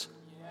difference.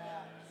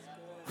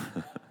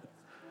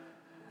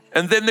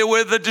 And then there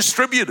were the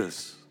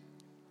distributors.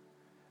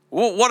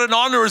 Well, what an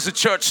honor as a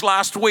church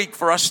last week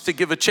for us to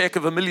give a check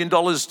of $1 million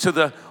to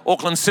the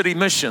Auckland City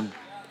Mission.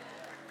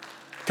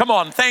 Come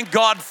on, thank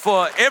God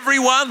for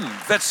everyone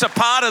that's a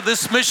part of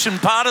this mission,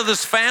 part of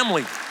this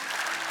family.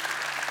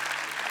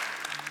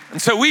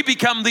 And so we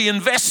become the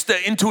investor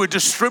into a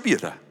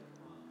distributor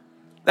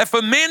that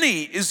for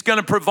many is going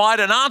to provide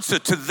an answer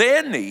to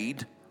their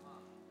need.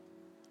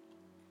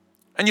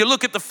 And you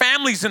look at the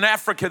families in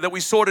Africa that we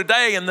saw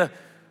today,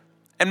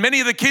 and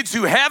many of the kids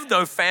who have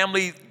no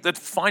family that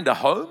find a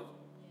home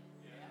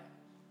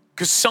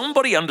because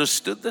somebody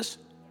understood this.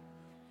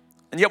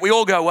 And yet we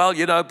all go,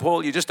 well,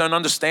 Paul, you just don't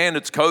understand.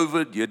 It's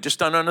COVID. You just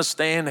don't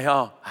understand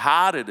how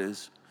hard it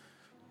is.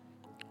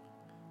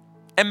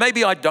 And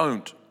maybe I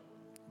don't,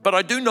 but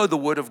I do know the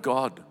word of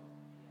God.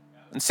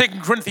 And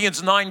 2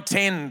 Corinthians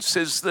 9:10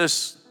 says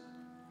this,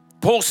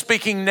 Paul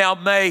speaking, now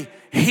may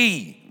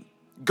he,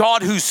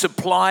 God who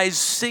supplies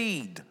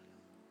seed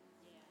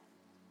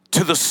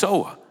to the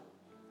sower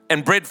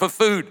and bread for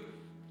food,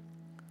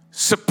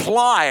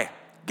 supply,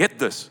 get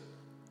this,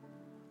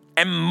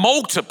 and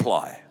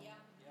multiply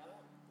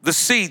the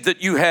seed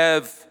that you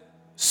have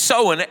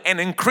sown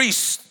and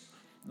increase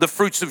the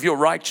fruits of your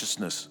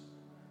righteousness,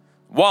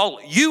 while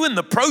you in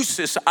the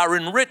process are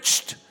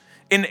enriched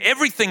in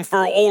everything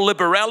for all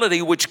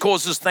liberality, which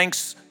causes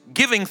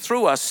thanksgiving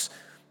through us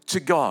to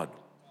God.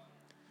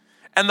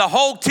 And the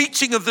whole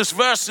teaching of this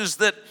verse is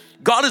that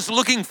God is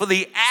looking for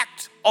the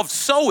act of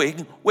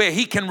sowing where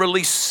he can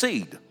release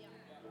seed.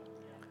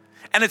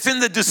 And it's in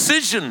the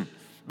decision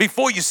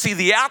before you see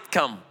the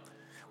outcome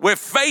where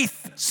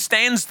faith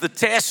stands the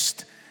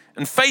test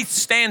and faith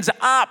stands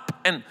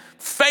up, and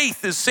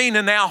faith is seen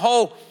in our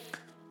whole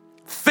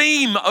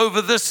theme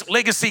over this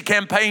legacy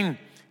campaign.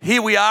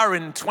 Here we are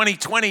in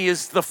 2020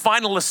 is the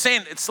final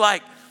ascent. It's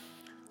like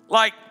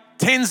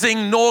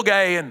Tenzing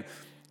Norgay and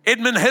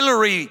Edmund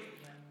Hillary,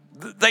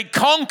 they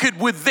conquered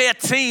with their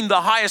team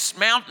the highest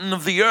mountain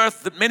of the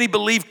earth that many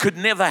believe could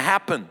never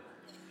happen.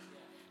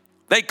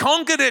 They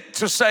conquered it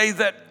to say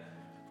that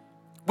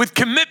with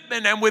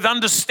commitment and with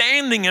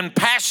understanding and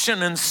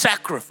passion and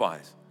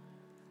sacrifice,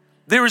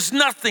 there is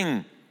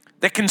nothing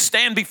that can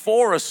stand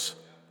before us.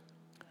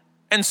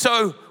 And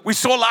so we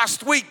saw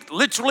last week,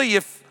 literally,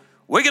 if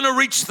we're going to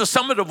reach the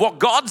summit of what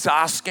God's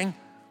asking,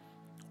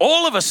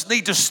 all of us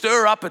need to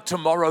stir up a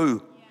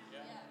tomorrow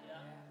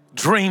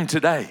dream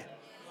today.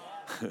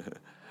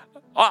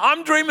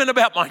 I'm dreaming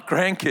about my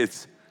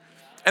grandkids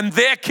and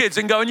their kids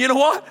and going, you know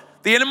what?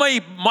 The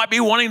enemy might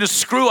be wanting to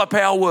screw up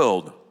our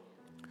world,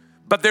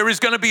 but there is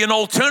going to be an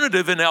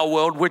alternative in our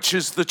world, which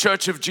is the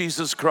Church of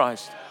Jesus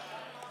Christ.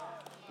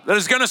 That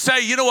is going to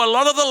say, you know, a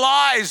lot of the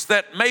lies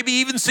that maybe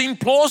even seem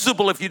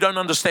plausible if you don't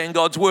understand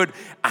God's word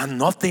are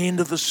not the end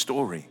of the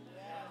story.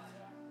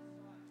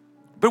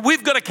 But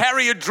we've got to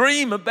carry a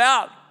dream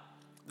about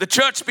the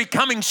church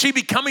becoming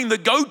the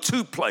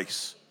go-to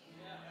place.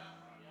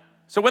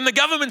 So when the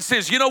government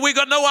says, we've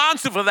got no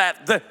answer for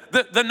that,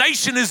 the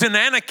nation is in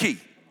anarchy.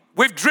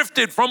 We've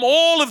drifted from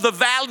all of the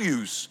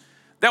values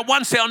that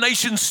once our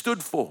nation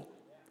stood for.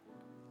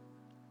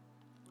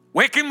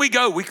 Where can we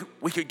go? We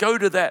could go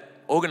to that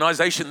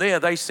organization there.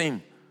 They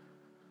seem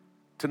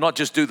to not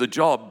just do the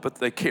job, but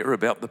they care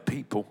about the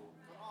people.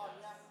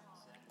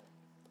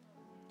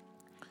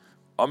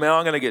 I'm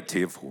going to get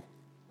tearful.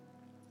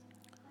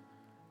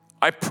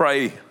 I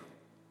pray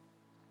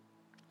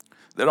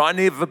that I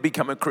never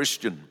become a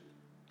Christian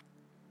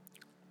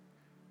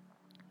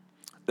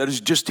that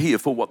is just here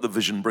for what the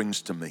vision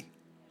brings to me.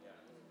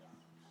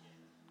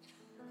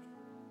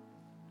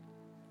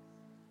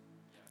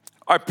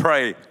 I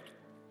pray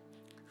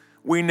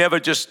we never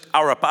just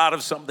are a part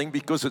of something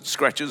because it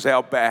scratches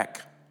our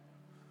back,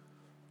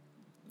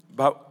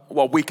 but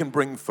what we can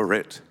bring for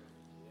it.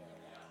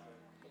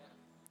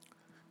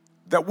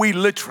 That we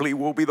literally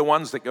will be the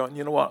ones that go,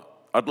 you know what,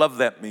 I'd love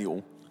that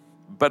meal,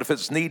 but if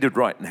it's needed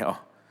right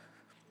now,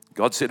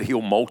 God said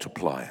He'll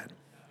multiply it.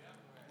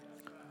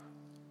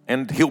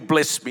 And He'll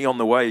bless me on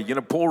the way.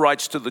 Paul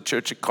writes to the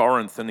church at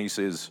Corinth and he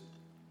says,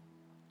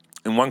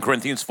 in 1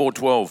 Corinthians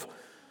 4:12,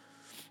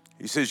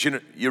 he says,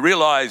 you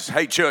realize,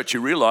 hey church,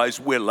 you realize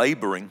we're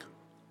laboring.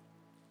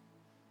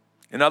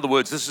 In other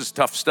words, this is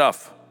tough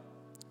stuff.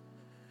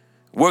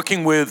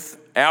 Working with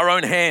our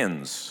own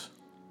hands.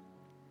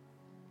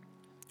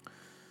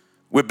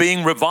 We're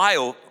being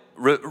reviled,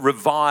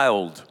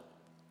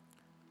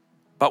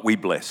 but we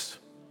bless.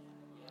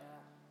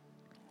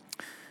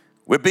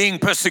 We're being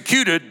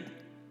persecuted,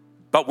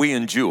 but we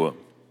endure.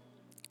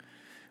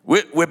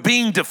 We're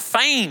being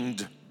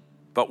defamed,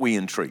 but we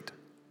entreat.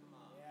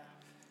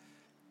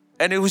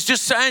 And it was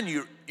just saying,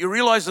 you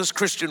realize this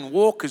Christian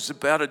walk is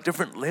about a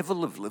different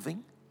level of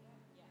living.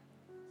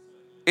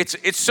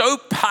 It's so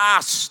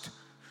past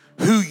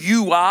who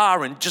you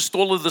are and just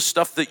all of the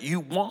stuff that you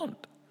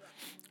want.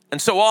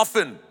 And so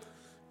often,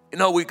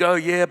 we go,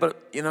 yeah,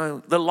 but,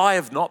 the lie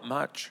of not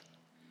much.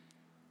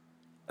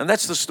 And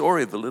that's the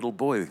story of the little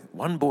boy,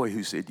 one boy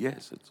who said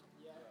yes.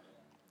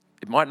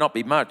 It might not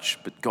be much,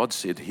 but God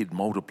said He'd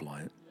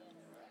multiply it.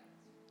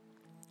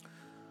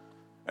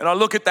 And I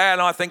look at that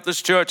and I think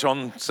this church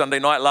on Sunday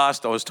night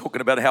last, I was talking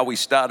about how we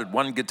started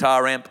one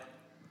guitar amp,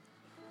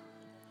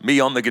 me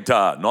on the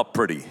guitar, not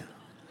pretty.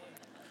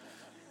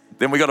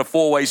 Then we got a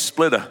 4-way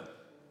splitter.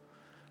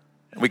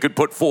 And we could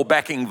put 4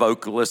 backing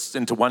vocalists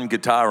into one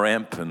guitar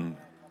amp and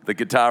the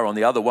guitar on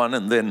the other one.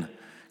 And then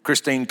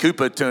Christine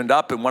Cooper turned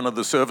up in one of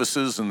the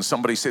services and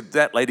somebody said,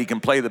 that lady can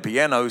play the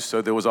piano.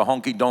 So there was a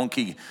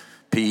honky-donkey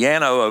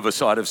piano over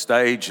side of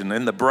stage. And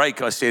in the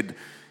break, I said,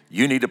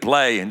 you need to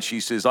play. And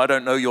she says, I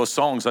don't know your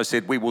songs. I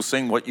said, we will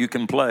sing what you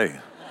can play.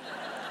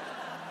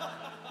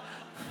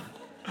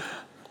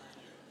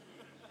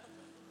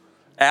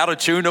 Out of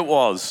tune it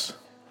was.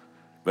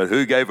 But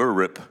who gave her a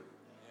rip?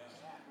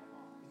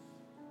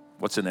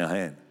 What's in our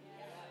hand?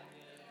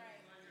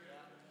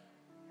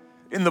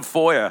 In the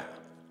foyer,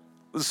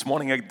 this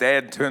morning, a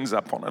dad turns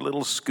up on a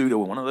little scooter,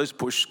 one of those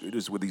push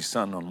scooters with his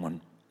son on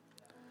one.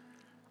 I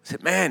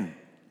said, man,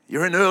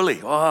 you're in early.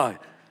 Oh,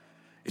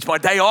 it's my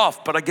day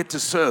off, but I get to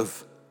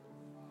serve.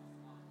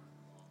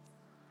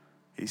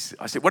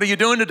 I said, what are you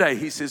doing today?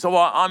 He says,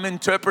 I'm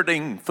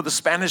interpreting for the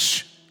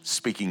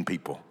Spanish-speaking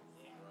people.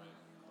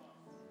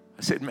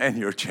 I said, man,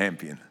 you're a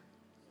champion.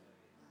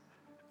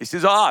 He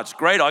says, it's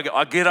great.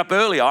 I get up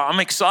early. I'm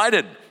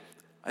excited.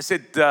 I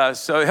said,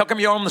 so how come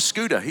you're on the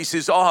scooter? He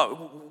says,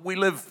 we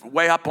live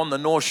way up on the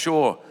North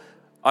Shore.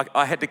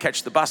 I had to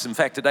catch the bus. In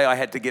fact, today I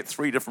had to get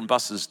 3 different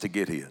buses to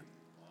get here.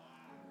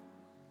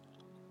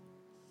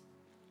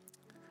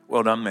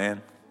 Well done,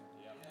 man.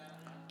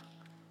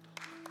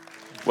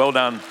 Well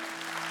done.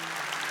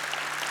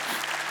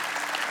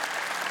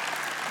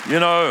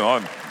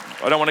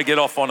 I don't want to get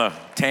off on a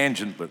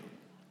tangent, but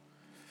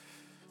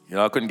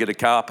I couldn't get a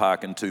car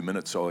park in 2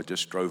 minutes, so I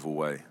just drove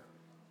away.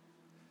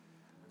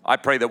 I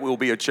pray that we'll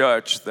be a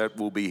church that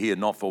will be here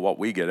not for what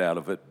we get out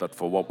of it, but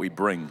for what we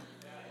bring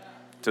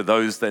to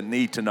those that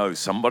need to know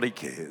somebody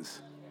cares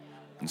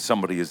and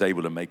somebody is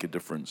able to make a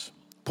difference.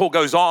 Paul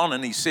goes on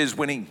and he says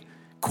when he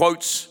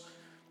quotes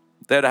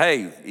that,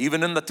 hey,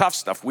 even in the tough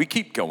stuff, we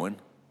keep going.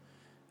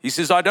 He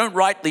says, I don't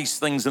write these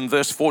things in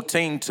verse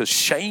 14 to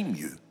shame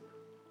you,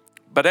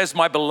 but as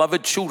my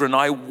beloved children,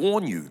 I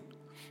warn you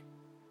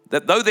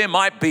that though there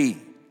might be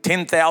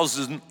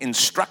 10,000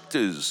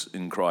 instructors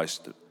in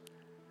Christ,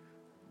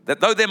 that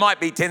though there might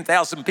be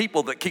 10,000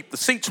 people that keep the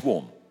seats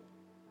warm,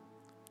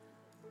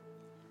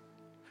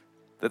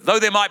 that though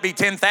there might be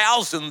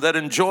 10,000 that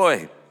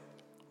enjoy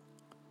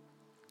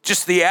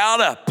just the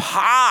outer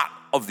part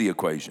of the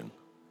equation,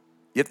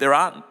 yet there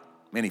aren't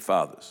many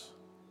fathers.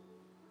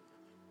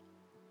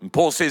 And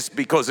Paul says,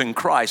 because in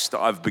Christ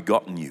I've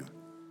begotten you.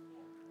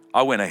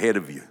 I went ahead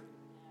of you.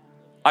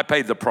 I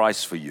paid the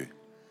price for you.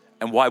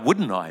 And why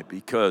wouldn't I?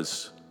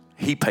 Because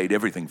He paid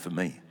everything for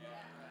me.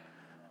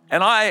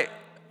 And I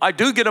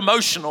do get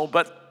emotional,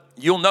 but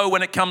you'll know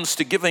when it comes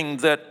to giving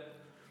that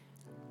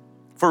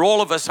for all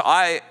of us,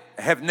 I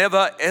have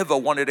never, ever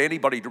wanted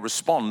anybody to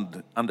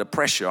respond under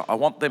pressure. I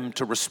want them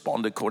to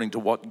respond according to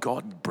what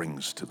God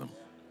brings to them.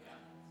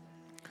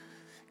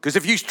 Because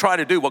if you try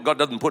to do what God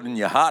doesn't put in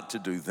your heart to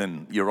do,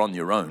 then you're on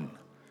your own.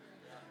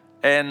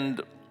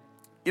 And,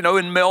 you know,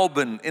 in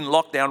Melbourne, in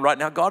lockdown right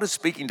now, God is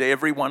speaking to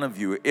every one of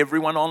you,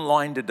 everyone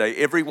online today,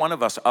 every one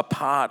of us are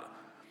part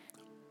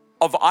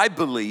of, I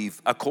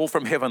believe, a call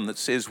from heaven that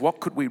says, what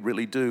could we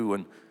really do?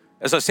 And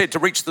as I said, to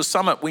reach the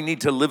summit, we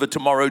need to live a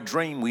tomorrow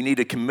dream. We need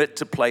to commit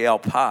to play our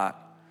part.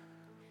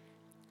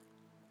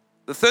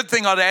 The third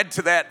thing I'd add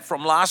to that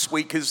from last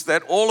week is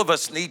that all of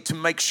us need to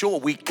make sure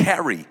we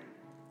carry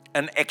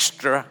an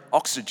extra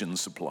oxygen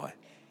supply.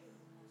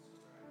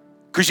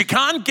 Because you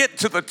can't get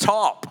to the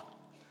top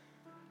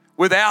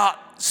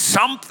without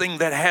something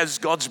that has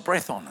God's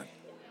breath on it.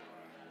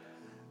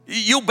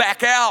 You'll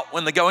back out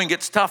when the going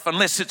gets tough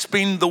unless it's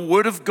been the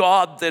word of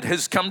God that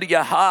has come to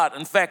your heart.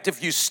 In fact,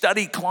 if you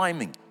study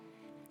climbing,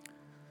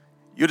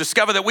 you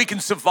discover that we can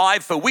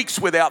survive for weeks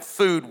without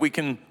food. We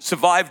can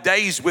survive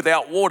days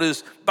without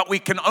waters, but we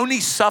can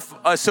only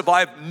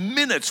survive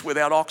minutes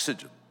without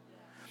oxygen.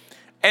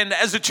 And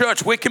as a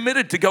church, we're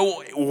committed to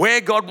go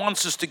where God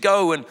wants us to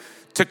go. And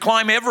to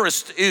climb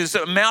Everest is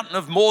a mountain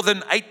of more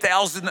than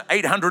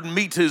 8,800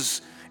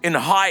 meters in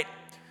height.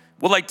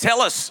 Well, they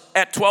tell us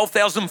at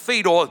 12,000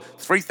 feet or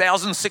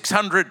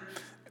 3,600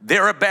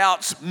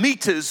 thereabouts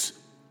meters,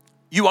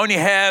 you only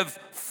have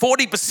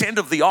 40%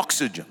 of the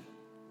oxygen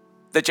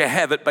that you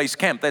have at base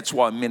camp. That's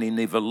why many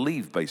never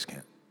leave base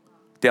camp,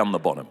 down the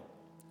bottom.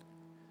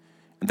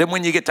 And then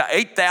when you get to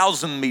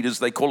 8,000 meters,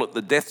 they call it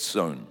the death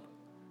zone.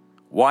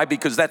 Why?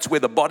 Because that's where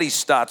the body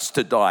starts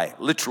to die.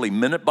 Literally,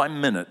 minute by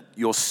minute,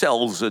 your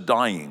cells are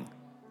dying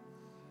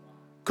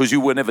because you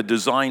were never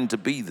designed to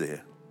be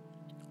there.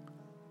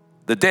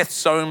 The death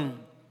zone,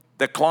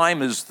 the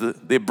climbers,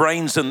 their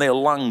brains and their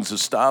lungs are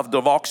starved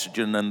of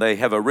oxygen and they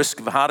have a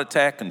risk of heart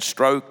attack and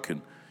stroke,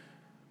 and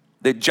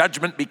their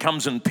judgment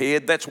becomes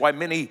impaired. That's why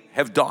many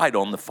have died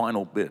on the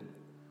final bit.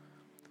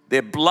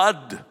 Their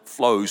blood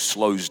flow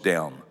slows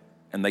down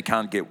and they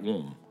can't get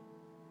warm.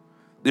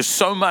 There's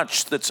so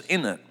much that's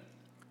in it.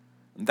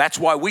 And that's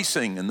why we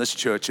sing in this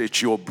church,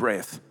 it's your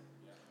breath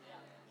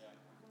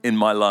in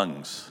my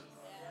lungs.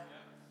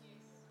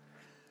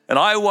 And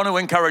I want to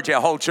encourage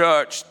our whole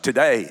church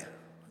today,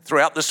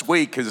 throughout this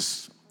week,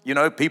 as you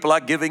know, people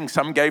are giving.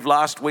 Some gave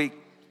last week.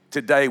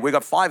 Today, we've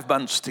got 5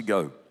 months to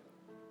go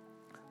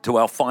to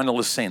our final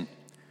ascent.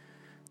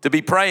 To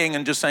be praying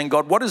and just saying,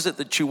 God, what is it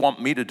that you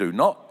want me to do?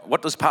 Not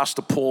what does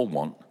Pastor Paul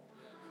want?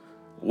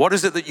 What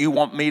is it that you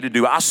want me to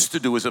do, us to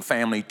do as a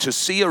family, to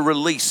see a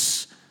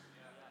release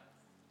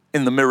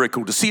in the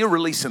miracle, to see a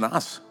release in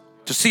us,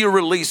 to see a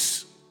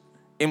release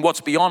in what's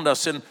beyond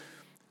us. And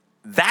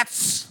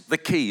that's the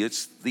key.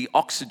 It's the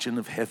oxygen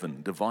of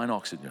heaven, divine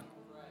oxygen,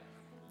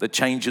 that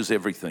changes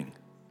everything.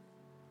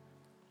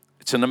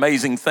 It's an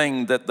amazing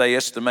thing that they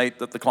estimate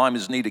that the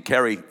climbers need to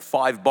carry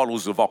 5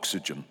 bottles of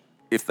oxygen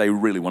if they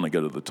really want to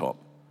go to the top.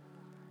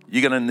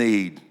 You're going to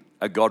need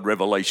a God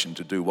revelation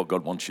to do what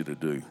God wants you to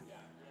do.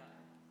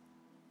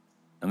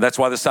 And that's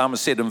why the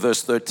psalmist said in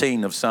verse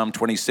 13 of Psalm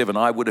 27,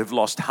 I would have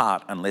lost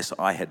heart unless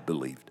I had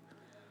believed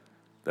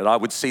that I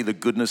would see the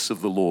goodness of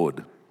the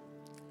Lord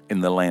in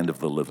the land of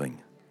the living.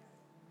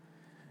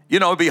 You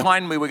know,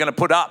 behind me, we're going to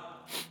put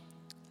up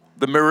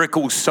the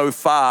miracles so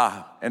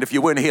far. And if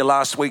you weren't here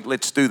last week,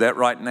 let's do that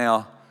right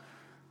now.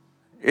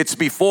 It's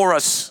before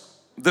us,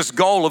 this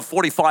goal of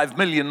 45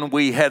 million.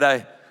 We had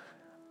a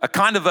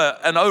kind of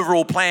an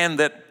overall plan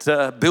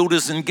that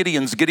builders and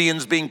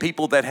Gideons being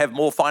people that have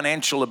more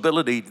financial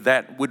ability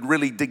that would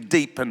really dig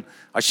deep. And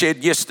I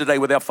shared yesterday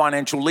with our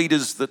financial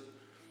leaders that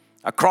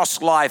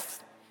across life,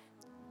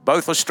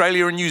 both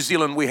Australia and New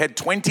Zealand, we had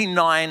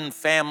 29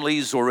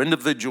 families or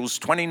individuals,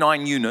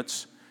 29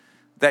 units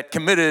that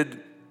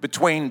committed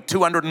between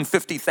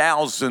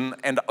 250,000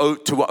 and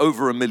to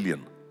over $1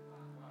 million.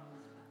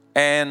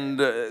 And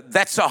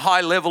that's a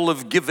high level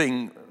of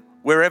giving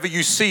wherever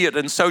you see it.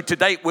 And so to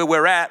date, where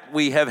we're at,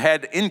 we have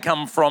had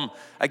income from,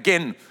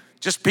 again,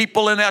 just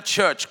people in our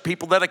church,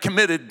 people that are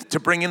committed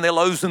to bring in their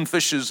loaves and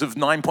fishes of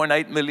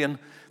 9.8 million.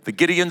 The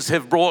Gideons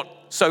have brought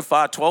so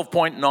far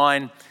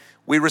 12.9.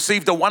 We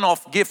received a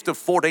one-off gift of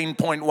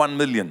 14.1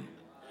 million.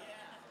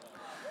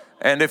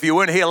 And if you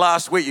weren't here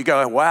last week, you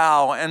go,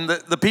 wow. And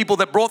the people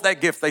that brought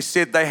that gift, they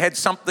said they had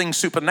something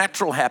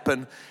supernatural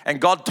happen and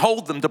God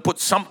told them to put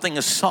something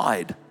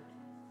aside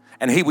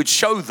and he would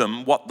show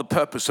them what the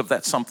purpose of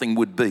that something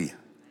would be.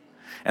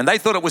 And they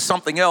thought it was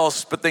something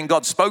else, but then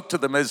God spoke to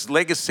them as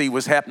legacy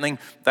was happening.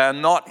 They're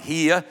not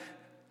here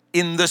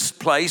in this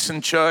place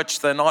in church.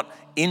 They're not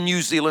in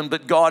New Zealand,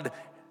 but God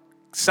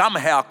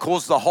somehow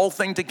caused the whole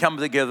thing to come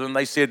together. And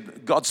they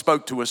said, God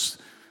spoke to us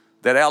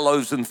that our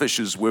loaves and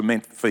fishes were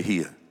meant for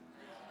here.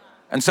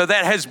 And so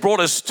that has brought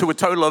us to a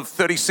total of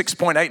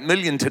 36.8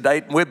 million to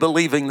date. We're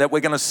believing that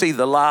we're going to see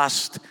the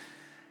last,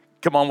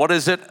 come on, what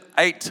is it?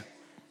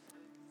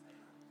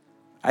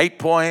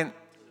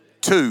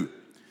 8.2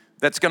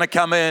 that's going to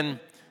come in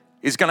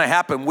is going to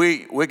happen.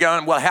 We're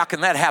going, well, how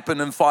can that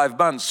happen in 5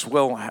 months?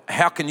 Well,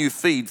 how can you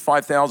feed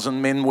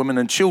 5,000 men, women,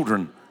 and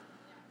children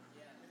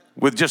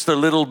with just a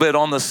little bit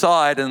on the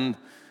side? And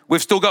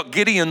we've still got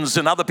Gideons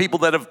and other people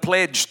that have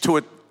pledged to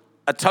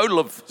a total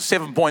of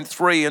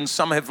 7.3, and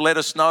some have let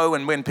us know,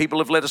 and when people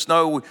have let us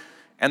know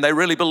and they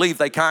really believe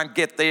they can't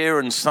get there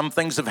and some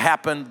things have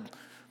happened,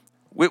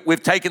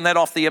 we've taken that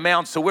off the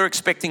amount, so we're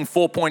expecting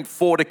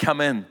 4.4 to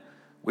come in,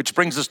 which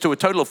brings us to a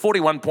total of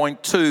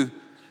 41.2,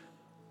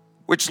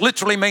 which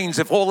literally means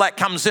if all that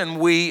comes in,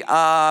 we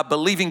are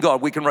believing God,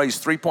 we can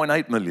raise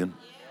 3.8 million.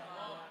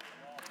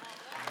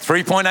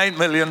 3.8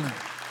 million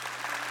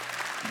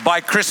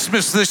by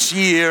Christmas this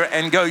year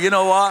and go, you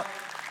know what?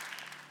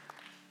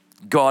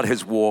 God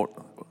has wrought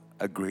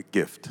a great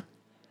gift.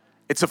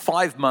 It's a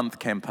 5-month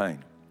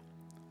campaign.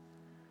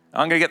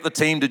 I'm going to get the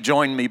team to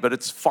join me, but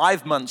it's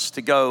 5 months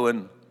to go.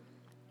 And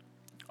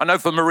I know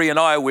for Marie and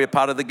I, we're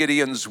part of the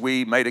Gideons.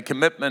 We made a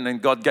commitment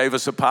and God gave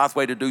us a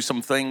pathway to do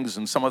some things,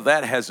 and some of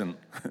that hasn't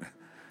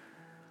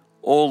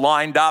all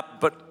lined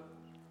up, but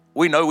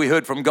we know we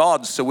heard from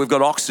God, so we've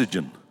got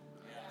oxygen.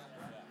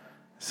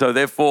 So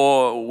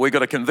therefore, we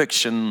got a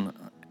conviction,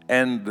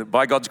 and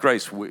by God's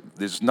grace,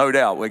 there's no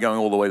doubt we're going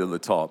all the way to the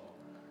top.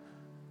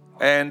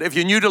 And if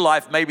you're new to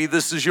life, maybe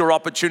this is your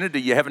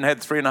opportunity. You haven't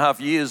had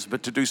 3.5 years,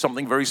 but to do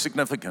something very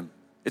significant.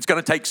 It's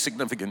going to take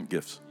significant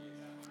gifts.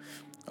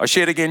 I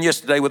shared again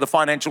yesterday with the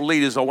financial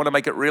leaders. I want to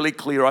make it really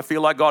clear. I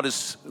feel like God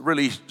has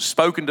really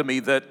spoken to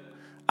me that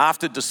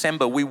after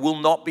December, we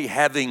will not be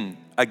having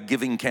a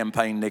giving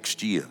campaign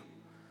next year.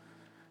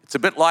 It's a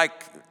bit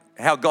like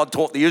how God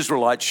taught the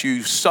Israelites.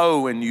 You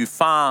sow and you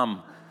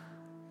farm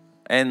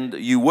and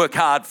you work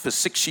hard for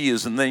 6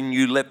 years, and then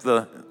you let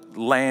the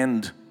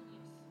land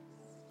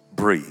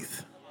breathe.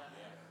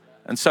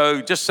 And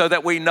so just so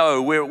that we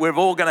know, we're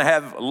all going to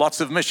have lots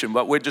of mission,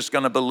 but we're just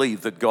going to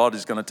believe that God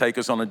is going to take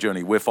us on a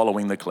journey. We're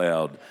following the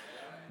cloud,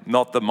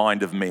 not the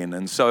mind of men.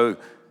 And so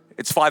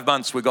it's 5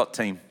 months we've got,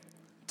 team,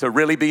 to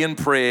really be in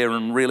prayer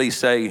and really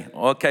say,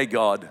 okay,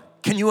 God,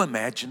 can you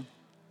imagine?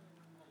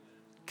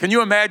 Can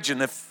you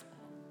imagine if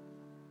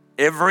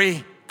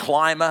every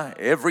climber,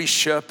 every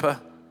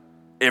Sherpa,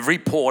 every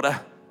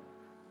porter,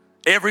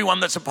 everyone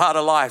that's a part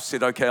of life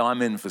said, okay,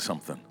 I'm in for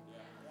something.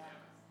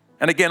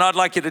 And again, I'd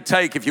like you to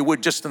take, if you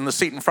would, just in the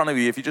seat in front of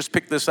you, if you just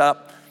pick this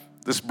up,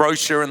 this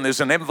brochure, and there's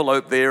an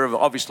envelope there.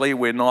 Obviously,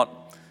 we're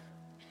not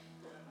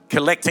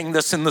collecting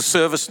this in the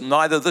service,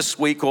 neither this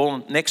week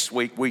or next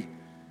week.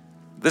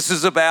 This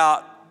is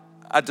about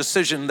a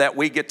decision that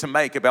we get to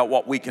make about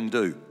what we can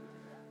do.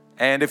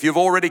 And if you've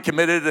already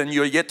committed and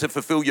you're yet to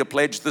fulfill your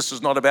pledge, this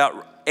is not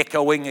about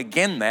echoing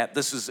again that.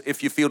 This is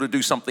if you feel to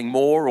do something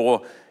more,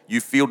 or you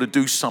feel to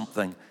do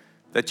something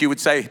that you would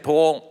say,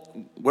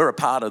 Paul, we're a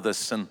part of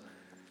this, and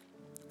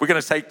we're going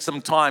to take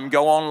some time,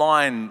 go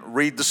online,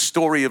 read the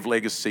story of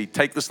Legacy,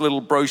 take this little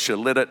brochure,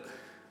 let it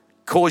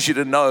cause you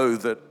to know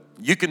that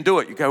you can do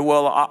it. You go,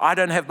 well, I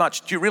don't have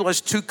much. Do you realize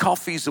 2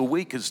 coffees a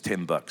week is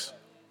 $10?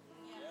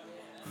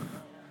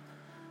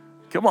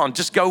 Come on,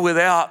 just go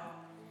without,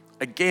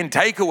 again,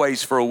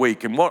 takeaways for a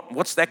week. And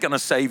what's that going to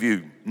save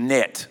you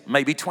net?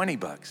 Maybe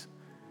 $20.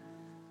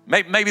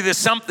 Maybe there's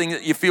something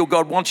that you feel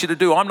God wants you to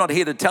do. I'm not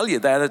here to tell you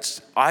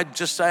that. I'm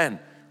just saying,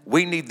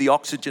 we need the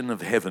oxygen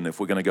of heaven if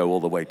we're going to go all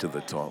the way to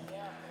the top.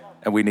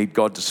 And we need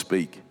God to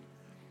speak.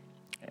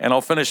 And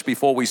I'll finish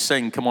before we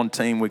sing. Come on,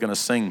 team, we're going to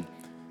sing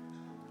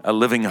A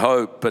Living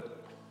Hope.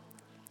 But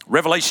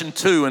Revelation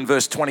 2 and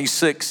verse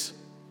 26.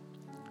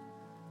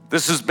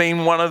 This has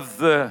been one of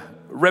the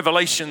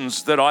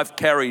revelations that I've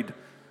carried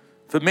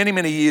for many,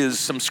 many years.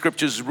 Some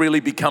scriptures really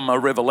become a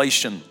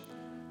revelation.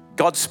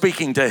 God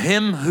speaking to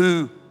him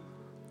who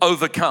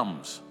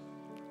overcomes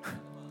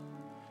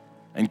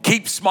and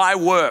keeps my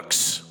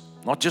works,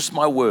 not just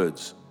my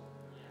words,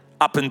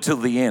 up until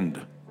the end.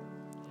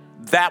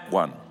 That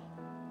one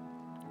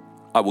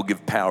I will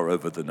give power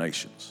over the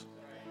nations.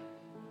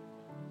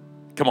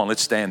 Come on,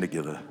 let's stand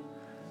together.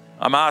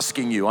 I'm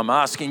asking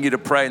you to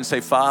pray and say,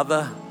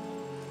 Father,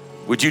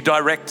 would you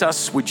direct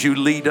us? Would you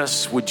lead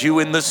us? Would you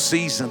in this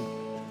season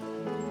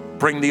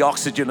bring the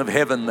oxygen of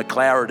heaven, the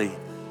clarity?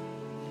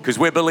 Because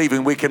we're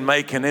believing we can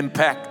make an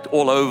impact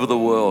all over the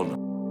world.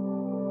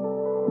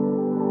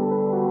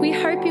 We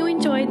hope you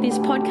enjoyed this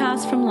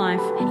podcast from Life.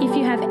 If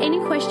you have any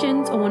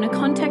questions or want to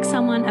contact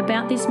someone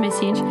about this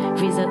message,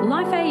 visit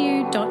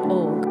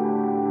lifeau.org.